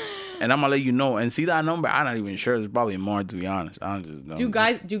 And I'm gonna let you know. And see that number? I'm not even sure. There's probably more, to be honest. I don't just know. Do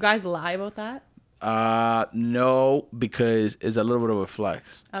guys lie about that? No, because it's a little bit of a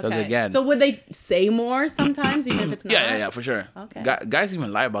flex. Because Okay. again, So would they say more sometimes, even if it's not? yeah, for sure. Okay. Guys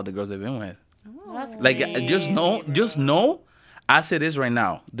even lie about the girls they've been with. Oh, that's Like, crazy, just bro. know. I say this right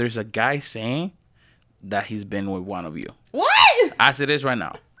now. There's a guy saying that he's been with one of you. What? I say this right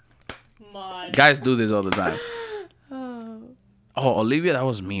now. Come on. Guys do this all the time. Oh, Oh, Olivia, that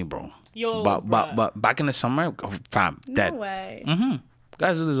was me, bro. Yo, But back in the summer, fam, dead. no way.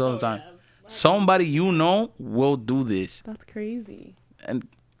 Guys do this all the time. yeah. Somebody you know will do this, That's crazy. and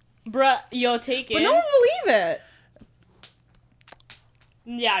Bruh, yo, take it. But no one believe it.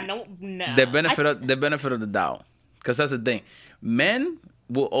 Yeah, no. the benefit of the doubt, because that's the thing. Men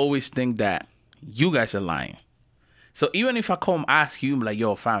will always think that you guys are lying. So even if I come ask you, like,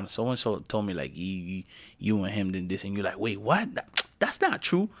 yo, fam, so and so told me like you and him did this, and you're like, wait, what? That's not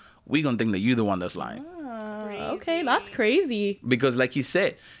true. We gonna think that you're the one that's lying. Okay, that's crazy. Because like you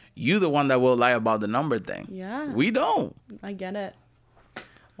said, you the one that will lie about the number thing. Yeah. We don't. I get it.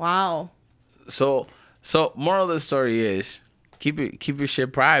 Wow. So moral of the story is keep your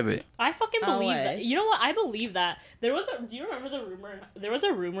shit private. I fucking believe that. Always. You know what? I believe that. Do you remember the rumor? There was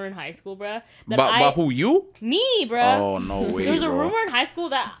a rumor in high school, bruh. That But who, you? Me, bruh. Oh, no way, There was a bro. rumor in high school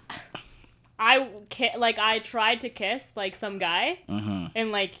that I tried to kiss like some guy,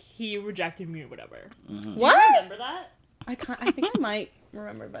 and like he rejected me or whatever. Do What? you remember that? I think I might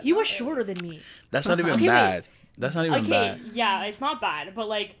remember, but He not was really. shorter than me. That's not even Okay, wait. bad. That's not even Okay, bad. yeah, it's not bad, but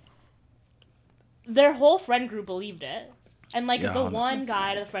like their whole friend group believed it. And like Yeah, the I know. one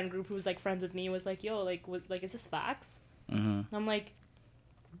guy to the friend group who was like friends with me was like, "Yo, like, is this facts?" And I'm like,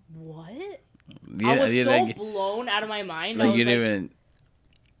 "What?" I was so like, blown out of my mind. I like was you like, didn't even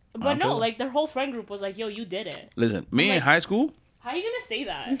but no, feel- like their whole friend group was like, "Yo, you did it." listen. Me in like- high school. How are you gonna say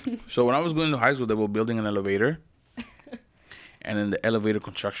that? So when I was going to high school, they were building an elevator, and in the elevator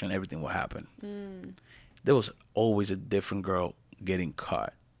construction, everything will happen. There was always a different girl getting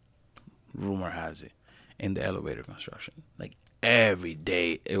caught. Rumor has it, in the elevator construction, like every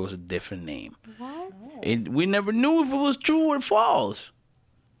day, it was a different name. What? We never knew if it was true or false,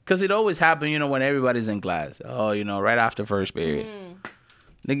 because it always happened. You know, when everybody's in class. Oh, you know, right after first period.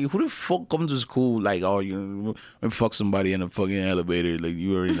 Nigga, who the fuck comes to school like, oh, you fuck somebody in a fucking elevator? Like,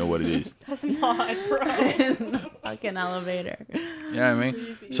 you already know what it is. That's mod, bro. Fucking elevator. You know what I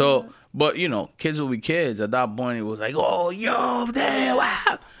mean? So, but you know, kids will be kids. At that point, it was like, oh, yo, damn,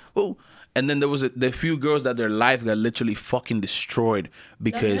 wow. Ooh. And then there was the few girls that their life got literally fucking destroyed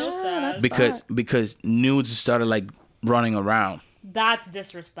because so sad. because nudes started like running around. That's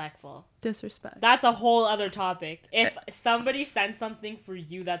disrespectful. Disrespect. That's a whole other topic. If somebody sends something for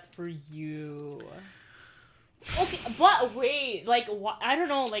you, that's for you. Okay, but wait, like, I don't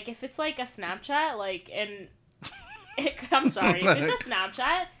know, like, if it's like a Snapchat, like, and I'm sorry, if it's a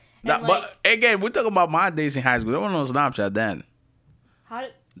Snapchat, and, like, But again, we're talking about my days in high school. There was no Snapchat then. how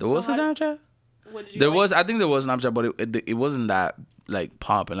did There was a Snapchat. What did you There like, was, I think there was Snapchat, but it wasn't that like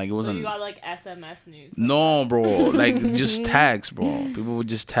popping. Like it So wasn't. you got like SMS news, No, bro. Like just tags, bro. People would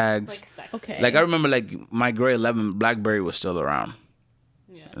just tags. like sex. Okay. Like I remember, like my grade 11, BlackBerry was still around.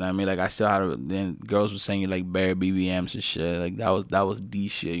 Yeah. And I mean, like I still had. Then girls were saying like Barry BBMs and shit. Like that was D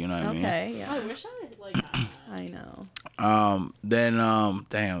shit. You know what I mean? Okay, yeah. I wish I like. had that. I know. Then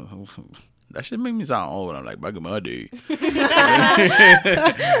damn. That shit make me sound old. I'm like back in my day. You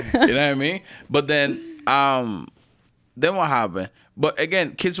know what I mean? But then what happened? But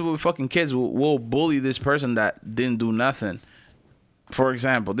again, kids will be fucking kids will bully this person that didn't do nothing. For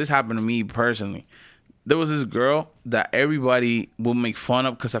example, this happened to me personally. There was this girl that everybody will make fun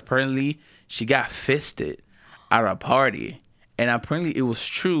of because apparently she got fisted at a party. And apparently it was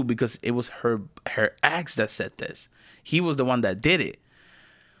true because it was her ex that said this. He was the one that did it.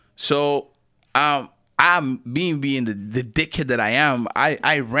 So I'm being the dickhead that I am.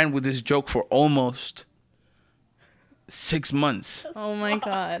 I ran with this joke for almost 6 months. Oh my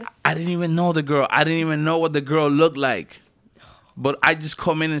god. I didn't even know the girl. I didn't even know what the girl looked like. But I just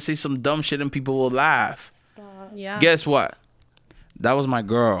come in and say some dumb shit and people will laugh. Stop. Yeah. Guess what? That was my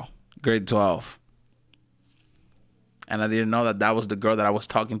girl, grade 12. And I didn't know that was the girl that I was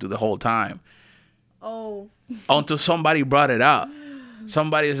talking to the whole time. Oh. Until somebody brought it up.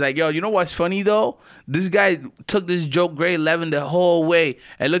 Somebody was like, yo, you know what's funny though? This guy took this joke grade 11 the whole way.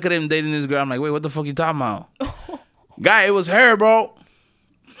 And look at him dating this girl. I'm like, wait, what the fuck you talking about? Guy, it was her, bro.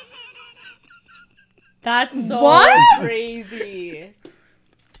 That's so What? crazy.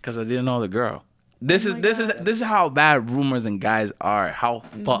 Because I didn't know the girl. This is how bad rumors and guys are. How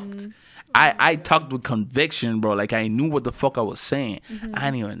fucked. I talked with conviction, bro. Like I knew what the fuck I was saying.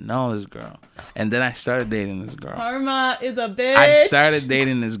 I didn't even know this girl, and then I started dating this girl. Karma is a bitch. I started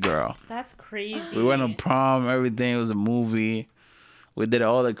dating this girl. That's crazy. We went to prom. Everything. It was a movie. We did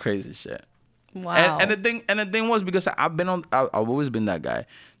all the crazy shit. Wow. And the thing was because I've always been that guy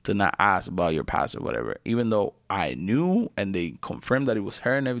to not ask about your past or whatever, even though I knew and they confirmed that it was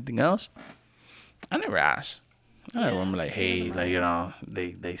her and everything else. I never asked. I never went like, hey, like, you know,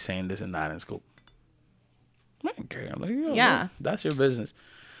 they saying this and that in school. I don't care. I'm like, yo, Yeah. that's your business.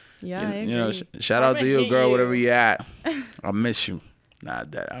 Yeah, I agree. You know, shout out to you, hate girl, you. wherever you at. I miss you. Nah,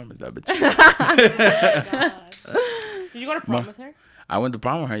 that I miss that bitch. God. Did you go to prom with her? I went to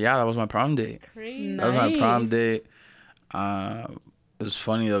prom with her. Yeah, that was my prom date. Crazy. That was my prom Nice. date. It was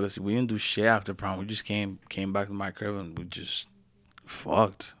funny though, because we didn't do shit after prom. We just came back to my crib and we just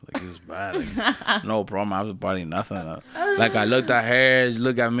fucked. Like it was bad. Like, no problem. I was partying nothing. Like I looked at her, she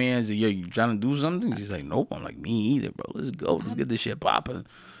looked at me and said, "Yo, you trying to do something?" She's like, "Nope." I'm like, "Me either, bro. Let's go. Let's get this shit popping."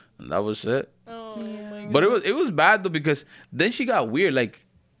 And that was it. Oh my god. But it was bad though, because then she got weird. Like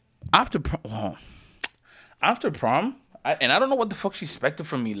after prom, and I don't know what the fuck she expected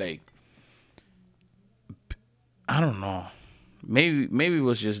from me. Like I don't know. Maybe it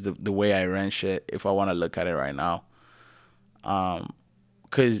was just the way I ran shit. If I want to look at it right now,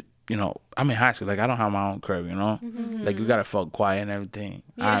 cause you know I'm in high school. Like I don't have my own crib. You know, like we gotta fuck quiet and everything.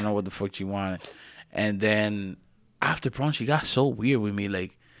 I don't know what the fuck she wanted. And then after prom, she got so weird with me.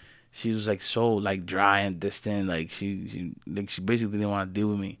 Like she was like so like dry and distant. Like she basically didn't want to deal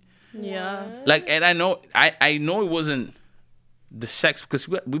with me. Yeah. Like, and I know it wasn't the sex, because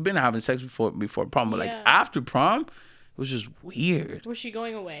we've been having sex before prom, but like Yeah. after prom, it was just weird. Was she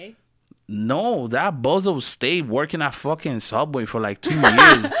going away? No, that bozo stayed working at fucking Subway for like 2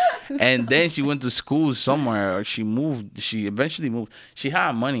 years, and then she went to school somewhere. Or she moved. She eventually moved. She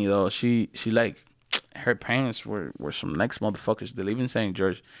had money though. She like her parents were some next motherfuckers. They live in St.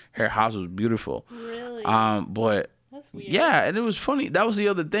 George. Her house was beautiful. Really? But That's weird. yeah, and it was funny. That was the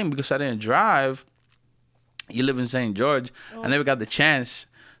other thing, because I didn't drive. You live in St. George. I never got the chance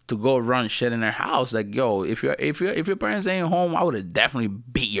to go run shit in their house. Like, yo, if your parents ain't home, I would have definitely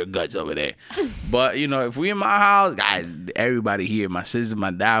beat your guts over there. But you know, if we in my house, guys, everybody here, my sister,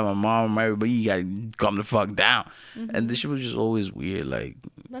 my dad, my mom, everybody, you gotta come the fuck down. And this shit was just always weird. Like,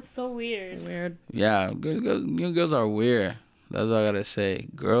 That's so weird. Weird. yeah, you girls are weird. That's all I gotta say.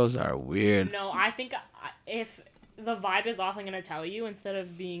 Girls are weird. No, I think if the vibe is off, I'm gonna tell you instead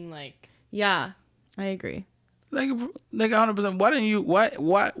of being like. Yeah, I agree. Like 100%. Why didn't you?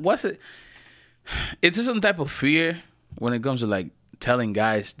 What's it? Is there some type of fear when it comes to like telling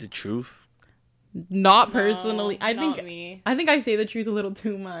guys the truth? Not personally. No, I not think me. I say the truth a little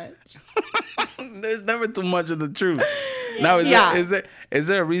too much. There's never too much of the truth. Now, Yeah. is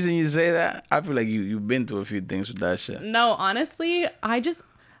there a reason you say that? I feel like you've been through a few things with that shit. No, honestly, I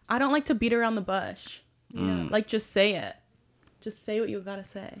don't like to beat around the bush. Like just say it. Just say what you gotta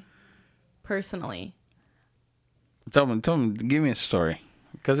say. Personally. Tell me, give me a story,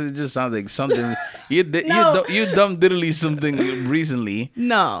 because it just sounds like something you No. you dumb diddly something recently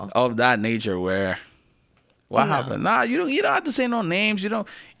No. of that nature where. What happened? Nah, you don't have to say no names. You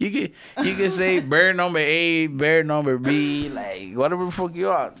can say bird number A, bird number B, like whatever the fuck you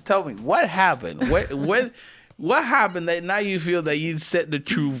are. Tell me what happened. What happened that now you feel that you said the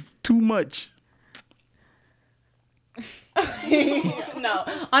truth too much? No.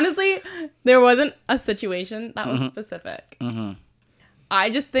 Honestly, there wasn't a situation that was specific. I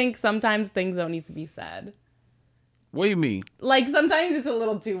just think sometimes things don't need to be said. What do you mean? Like sometimes it's a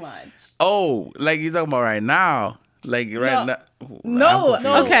little too much. Oh, like you talking about right now? Like right now? No. I'm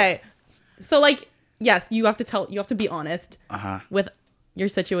confused. Okay. So like, yes, you have to be honest with your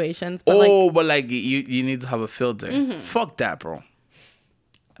situations. But But like you need to have a filter. Fuck that, bro.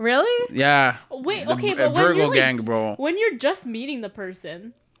 Really? Yeah. Wait, The okay, but when Virgo you're like, gang, bro. when you're just meeting the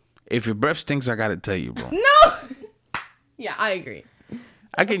person, If your breath stinks, I gotta tell you, bro. No. Yeah, I agree.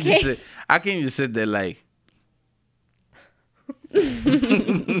 I can just sit there like.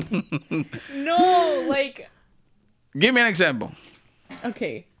 no, like Give me an example.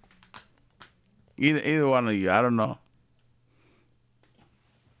 Okay. Either one of you. I don't know.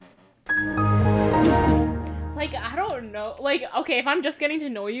 Like, I don't know. Like, okay, if I'm just getting to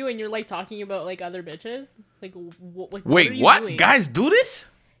know you and you're like talking about like other bitches, like, like Wait, are you what? doing? Guys do this?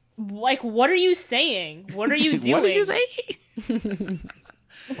 Like, what are you saying? What are you doing? What did you say?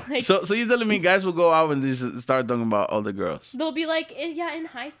 Like, So you're telling me guys will go out and just start talking about other girls? they'll be like, yeah, in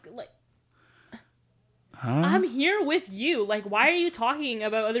high school, like, I'm here with you. Like, why are you talking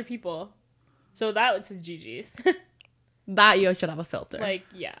about other people? So that's GG's. That you should have a filter. Like,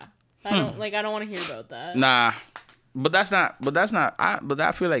 yeah. I don't want to hear about that. Nah, but that's not. But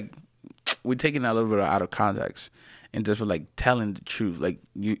I feel like we're taking that a little bit out of context and just for like telling the truth. Like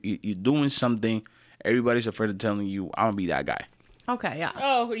you're doing something. Everybody's afraid of telling you, I'm gonna be that guy. Okay, yeah.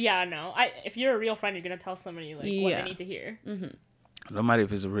 Oh yeah, no. If you're a real friend, you're gonna tell somebody like what they need to hear. No matter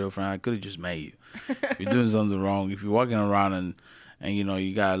if it's a real friend, I could have just met you. If you're doing something wrong, if you're walking around and you know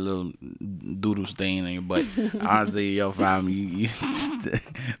you got a little doodle stain on your butt, I'll say, yo, fam, you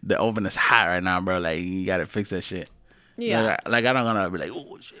the oven is hot right now, bro. Like you gotta fix that shit. Yeah. Like I'm not gonna be like,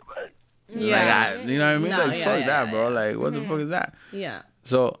 oh shit, bro. Yeah. Like, you know what I mean? No, like fuck that, bro. Like what the fuck is that? Yeah.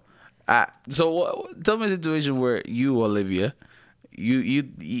 So, tell me a situation where you, Olivia, you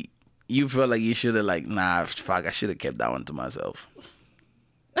felt like you should have like, nah, fuck, I should have kept that one to myself.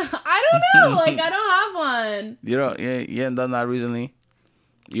 I don't know. Like I don't have one. You know, you ain't done that recently.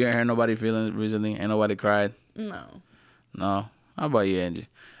 You ain't heard nobody feeling it recently. Ain't nobody cried. No. No. How about you, Angie?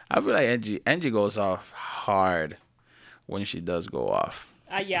 I feel like Angie goes off hard when she does go off.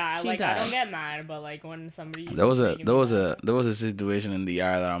 Yeah, She I does. don't get mad, but like when somebody There was a situation in the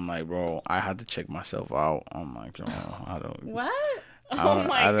yard that I'm like, bro, I had to check myself out. I'm like, I don't. What? Oh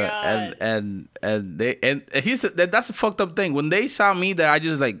my god! And he said that's a fucked up thing. When they saw me, that I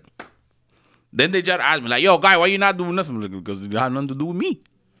just like, then they just asked me like, "Yo, guy, why you not doing nothing?" Like, because it had nothing to do with me.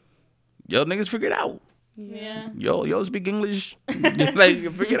 Yo, niggas figure it out. Yeah. Yo, speak English. Like,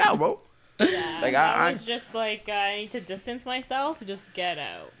 figure it out, bro. Yeah. Like I was just like, I need to distance myself. Just get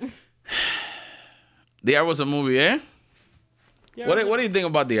out. The Art was a movie, eh? What do you think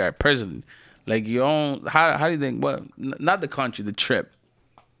about The Art personally? Like your own, how do you think? What? Not the country, the trip.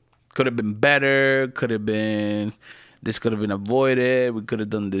 Could have been better. Could have been. This could have been avoided. We could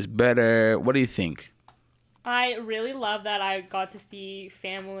have done this better. What do you think? I really love that I got to see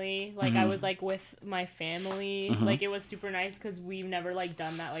family. Like I was like with my family. Like it was super nice because we've never like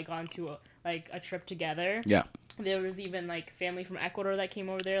done that. Like gone to a trip together. Yeah. There was even like family from Ecuador that came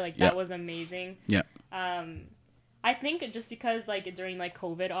over there. Like that was amazing. Yeah. I think just because like during like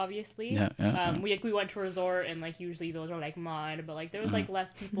COVID, obviously, we went to a resort and like usually those are like mud, but like there was like less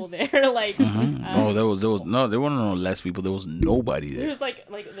people there. Like Oh, there was no, there weren't no less people. There was nobody there. there was like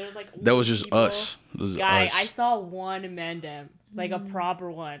That was just people. us. It was Guy, us. I saw one Mandem, like a proper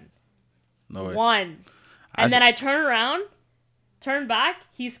one. No way. One, and then I turn back,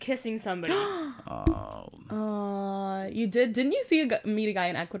 he's kissing somebody. You did? Didn't you see meet a guy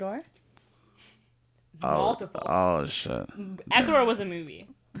in Ecuador? Multiple. Oh shit. Ecuador was a movie.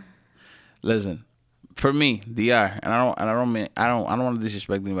 Listen, for me, DR, and I don't want to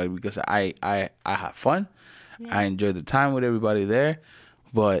disrespect anybody because I had fun. Yeah. I enjoyed the time with everybody there,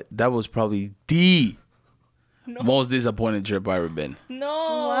 but that was probably the most disappointing trip I've ever been.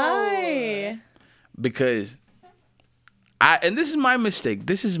 No. Why? Because and this is my mistake.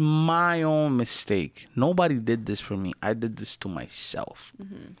 This is my own mistake. Nobody did this for me. I did this to myself.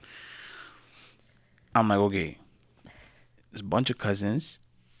 Mm-hmm. I'm like, okay, there's a bunch of cousins,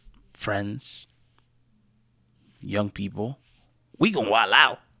 friends, young people. We gonna wild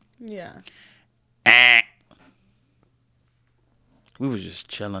out. Yeah. We was just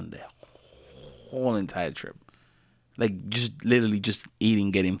chilling the whole entire trip. Like, just literally just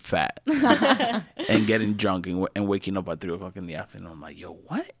eating, getting fat, and getting drunk and waking up at 3 o'clock in the afternoon. I'm like, yo,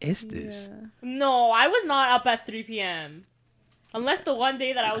 what is this? Yeah. No, I was not up at 3 p.m. Unless the one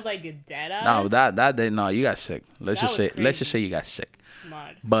day that I was like dead ass. No, that day, no, you got sick. Let's just say you got sick.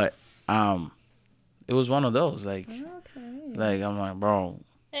 Mud. But it was one of those like I'm like, bro,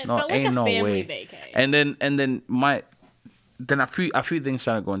 It no, felt like ain't a no family way. vacay. And then a few things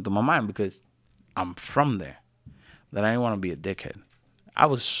started going through my mind because I'm from there. That I didn't want to be a dickhead. I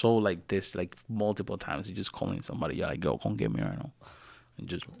was so like this like multiple times. You just calling somebody, you're like, yo, come get me right now, and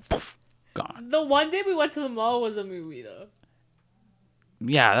just poof, gone. The one day we went to the mall was a movie though.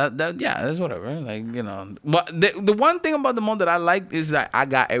 Yeah, that's whatever. Like, you know, but the one thing about the mall that I liked is that I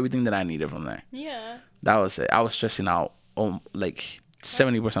got everything that I needed from there. Yeah. That was it. I was stressing out. Like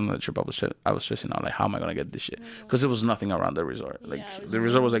 70% of the trip, I was stressing out. Like, how am I gonna get this shit? Because there was nothing around the resort. Like the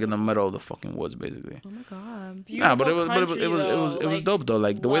resort was like in the middle of the fucking woods, basically. Oh my god. Nah, but it was dope though.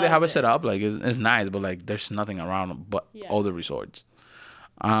 Like the way they have it set up, like it's nice, but like there's nothing around but all the resorts.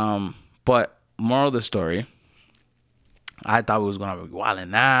 But moral of the story. I thought we was gonna be wilding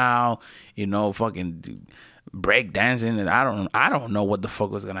now, you know, fucking break dancing, and I don't know what the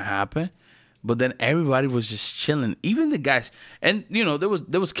fuck was gonna happen, but then everybody was just chilling, even the guys, and you know there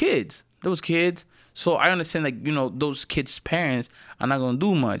was kids, so I understand like you know those kids' parents are not gonna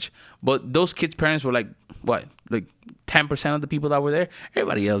do much, but those kids' parents were like what, like 10% of the people that were there.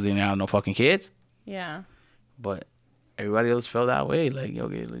 Everybody else didn't have no fucking kids. Yeah. But everybody else felt that way. Like,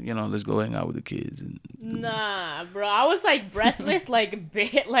 okay, you know, let's go hang out with the kids. And Nah, bro. I was like breathless, like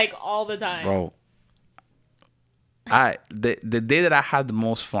like all the time. bro, the day that I had the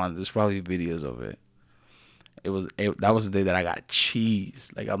most fun. There's probably videos of it. That was the day that I got cheese.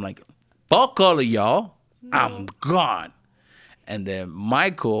 Like, I'm like, fuck all of y'all. No. I'm gone. And then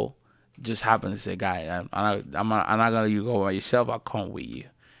Michael just happened to say, "Guy, I'm not gonna let you go by yourself. I'll come with you."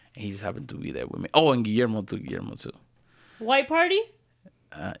 And he just happened to be there with me. Oh, and Guillermo too. White party?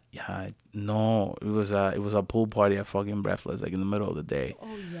 Yeah, no, it was a pool party at fucking Breathless, like in the middle of the day. Oh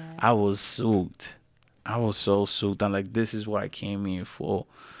yeah. I was soaked. I was so soaked. I'm like, this is what I came here for.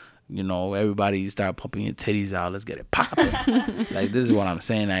 You know, everybody start pumping your titties out. Let's get it popping. Like, this is what I'm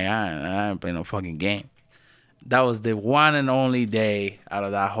saying. Like, I ain't playing no fucking game. That was the one and only day out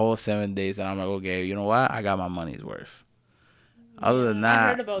of that whole 7 days that I'm like, okay, you know what? I got my money's worth. Other than that, I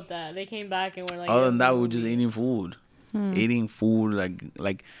heard about that. They came back and were like, other than that, we were just eating food. Eating food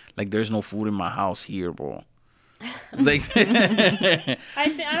like there's no food in my house here, bro. Like, I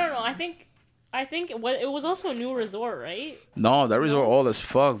don't know. I think it was also a new resort, right? No, that resort old as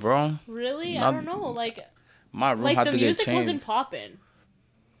fuck, bro. Really? I don't know. Like, my room had to get changed. The music wasn't popping.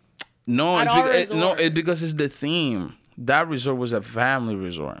 No, it's because it's the theme. That resort was a family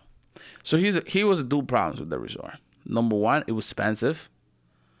resort. So he was a two problems with the resort. Number one, it was expensive.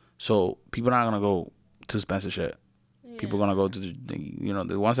 So people are not gonna go to expensive shit. Yeah. People are gonna go to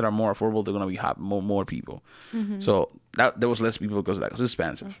the ones that are more affordable. They're gonna be more people. Mm-hmm. So there was less people because of that. Because it's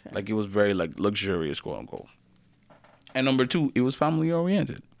expensive. Okay. Like, it was very like luxurious, quote unquote. And number two, it was family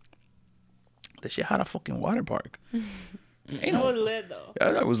oriented. The shit had a fucking water park. It was lit though.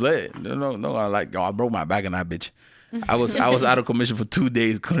 Yeah, that was lit. No, I broke my back in that bitch. I was out of commission for 2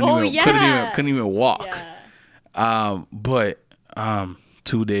 days. Couldn't even walk. Yeah. But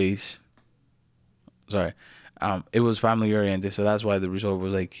 2 days. Sorry. It was family oriented, so that's why the resort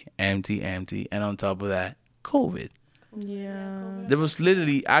was like empty, and on top of that, COVID. Yeah. There was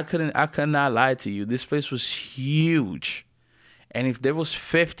literally I could not lie to you. This place was huge, and if there was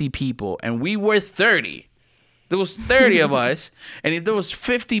 50 people and we were 30. There was 30 of us, and if there was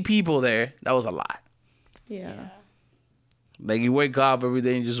 50 people there, that was a lot. Yeah. Like, you wake up every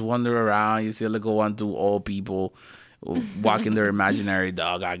day and just wander around. You see a little one, two old people walking their imaginary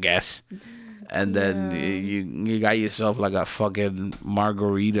dog, I guess. And then you got yourself like a fucking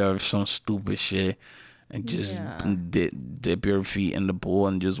margarita or some stupid shit, and just dip your feet in the pool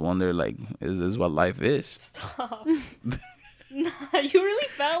and just wonder, like, is this what life is? Stop. Nah, you really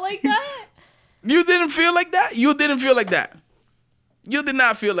felt like that? You didn't feel like that? You didn't feel like that. You did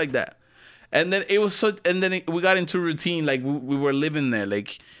not feel like that. And then it was we got into routine, like we were living there,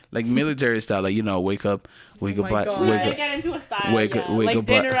 like military style, like, you know, wake up get into a style, wake up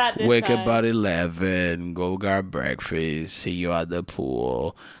at 11, go grab breakfast, see you at the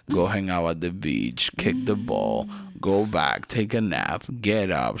pool, go hang out at the beach, kick the ball, go back, take a nap, get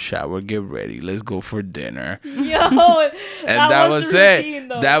up, shower, get ready, let's go for dinner. Yo, and that was it.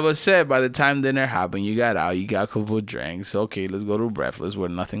 That was it. By the time dinner happened, you got out, you got a couple of drinks. Okay, let's go to Breathless where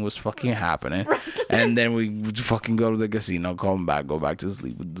nothing was fucking happening. And then we fucking go to the casino, come back, go back to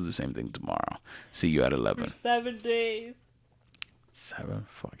sleep, we'll do the same thing tomorrow. See you at 11. For 7 days. 7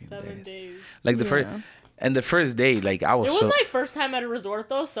 fucking days. 7 days. Like the first day, like, I was. It was my first time at a resort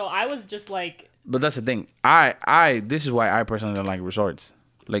though, so I was just like. But that's the thing. This is why I personally don't like resorts.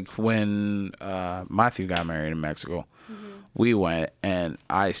 Like, when Matthew got married in Mexico, we went and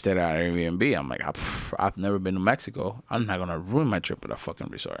I stayed at Airbnb. I'm like, I've never been to Mexico. I'm not gonna ruin my trip with a fucking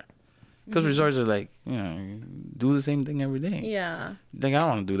resort. Because resorts are like, you know, do the same thing every day. Yeah. Like, I don't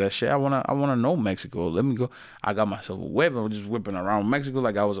want to do that shit. I wanna know Mexico. Let me go. I got myself a whip. I was just whipping around Mexico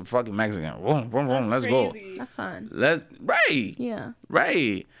like I was a fucking Mexican. Vroom, vroom, vroom, let's crazy. go. That's fun. Right. Yeah.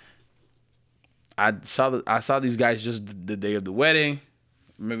 Right. I saw these guys just the day of the wedding.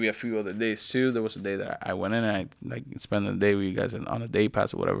 Maybe a few other days too. There was a day that I went in and I like spent the day with you guys on a day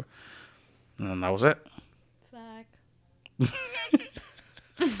pass or whatever. And that was it. Fact.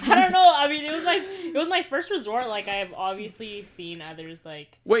 I don't know. I mean, it was my first resort. Like, I've obviously seen others.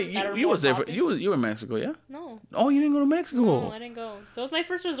 Like, wait, you was there? You were in Mexico, yeah? No. Oh, you didn't go to Mexico? No, I didn't go. So it was my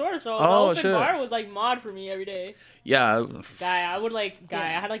first resort. So the open bar was like mod for me every day. Yeah. I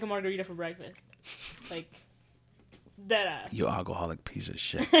had like a margarita for breakfast. Like, dead ass. You alcoholic piece of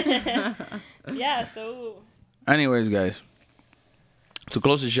shit. Yeah. So. Anyways, guys, to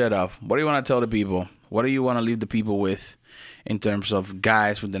close the shit off, what do you want to tell the people? What do you want to leave the people with in terms of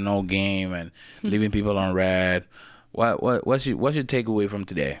guys with the no game and leaving people on red? What's your takeaway from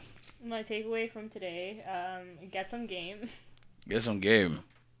today? My takeaway from today, get some game. Get some game.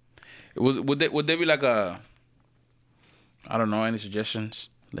 Would there be like a I don't know, any suggestions?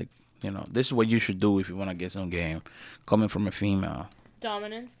 Like, this is what you should do if you want to get some game. Coming from a female.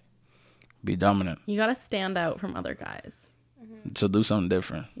 Dominance. Be dominant. You gotta stand out from other guys. So do something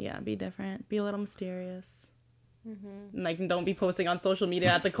different. Yeah, be different. Be a little mysterious. Like, don't be posting on social media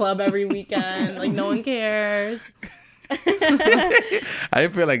at the club every weekend. Like, no one cares. I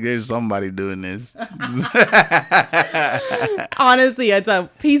feel like there's somebody doing this. Honestly, it's a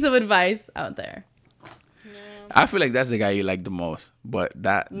piece of advice out there. I feel like that's the guy you like the most. But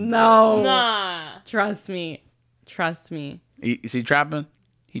that... No. Nah. Trust me. Is he trapping?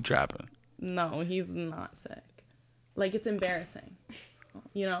 He trapping. No, he's not sick. Like, it's embarrassing.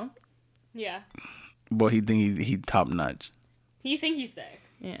 You know? Yeah. But he think he top notch. He think he's sick.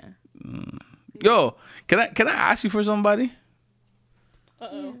 Yeah. Yo, can I ask you for somebody?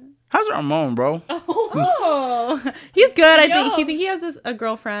 Uh-oh. How's Ramon, bro? Oh, he's good. I think he has a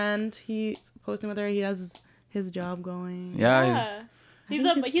girlfriend. He's posting with her. He has his job going. Yeah. He's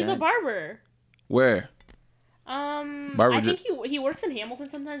a barber. Where? I think he works in Hamilton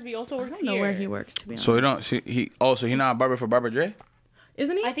sometimes, but he also works here. I don't know where he works, to be honest. So he not a barber for Barbara J?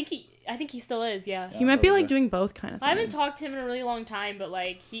 Isn't he? I think he still is, yeah. He might be like doing both kind of thing. I haven't talked to him in a really long time, but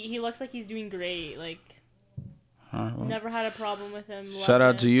like he looks like he's doing great. Like never had a problem with him. Shout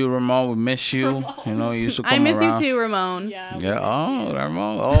out to you, Ramon. We miss you. Ramon. You know, you used to come I miss around. you too, Ramon. Yeah.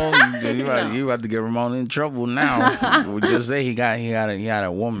 Ramon. Oh, you about to get Ramon in trouble now. We just say he had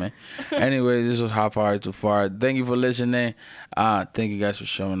a woman. Anyways, this was How Far Too Far. Thank you for listening. Thank you guys for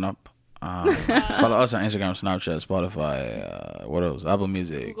showing up. Follow us on Instagram, Snapchat, Spotify, what else? Apple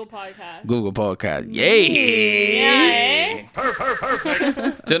Music, Google Podcast. Yay! Yeah.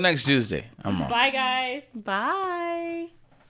 Perfect. Till next Tuesday. I'm on. Bye, guys. Bye.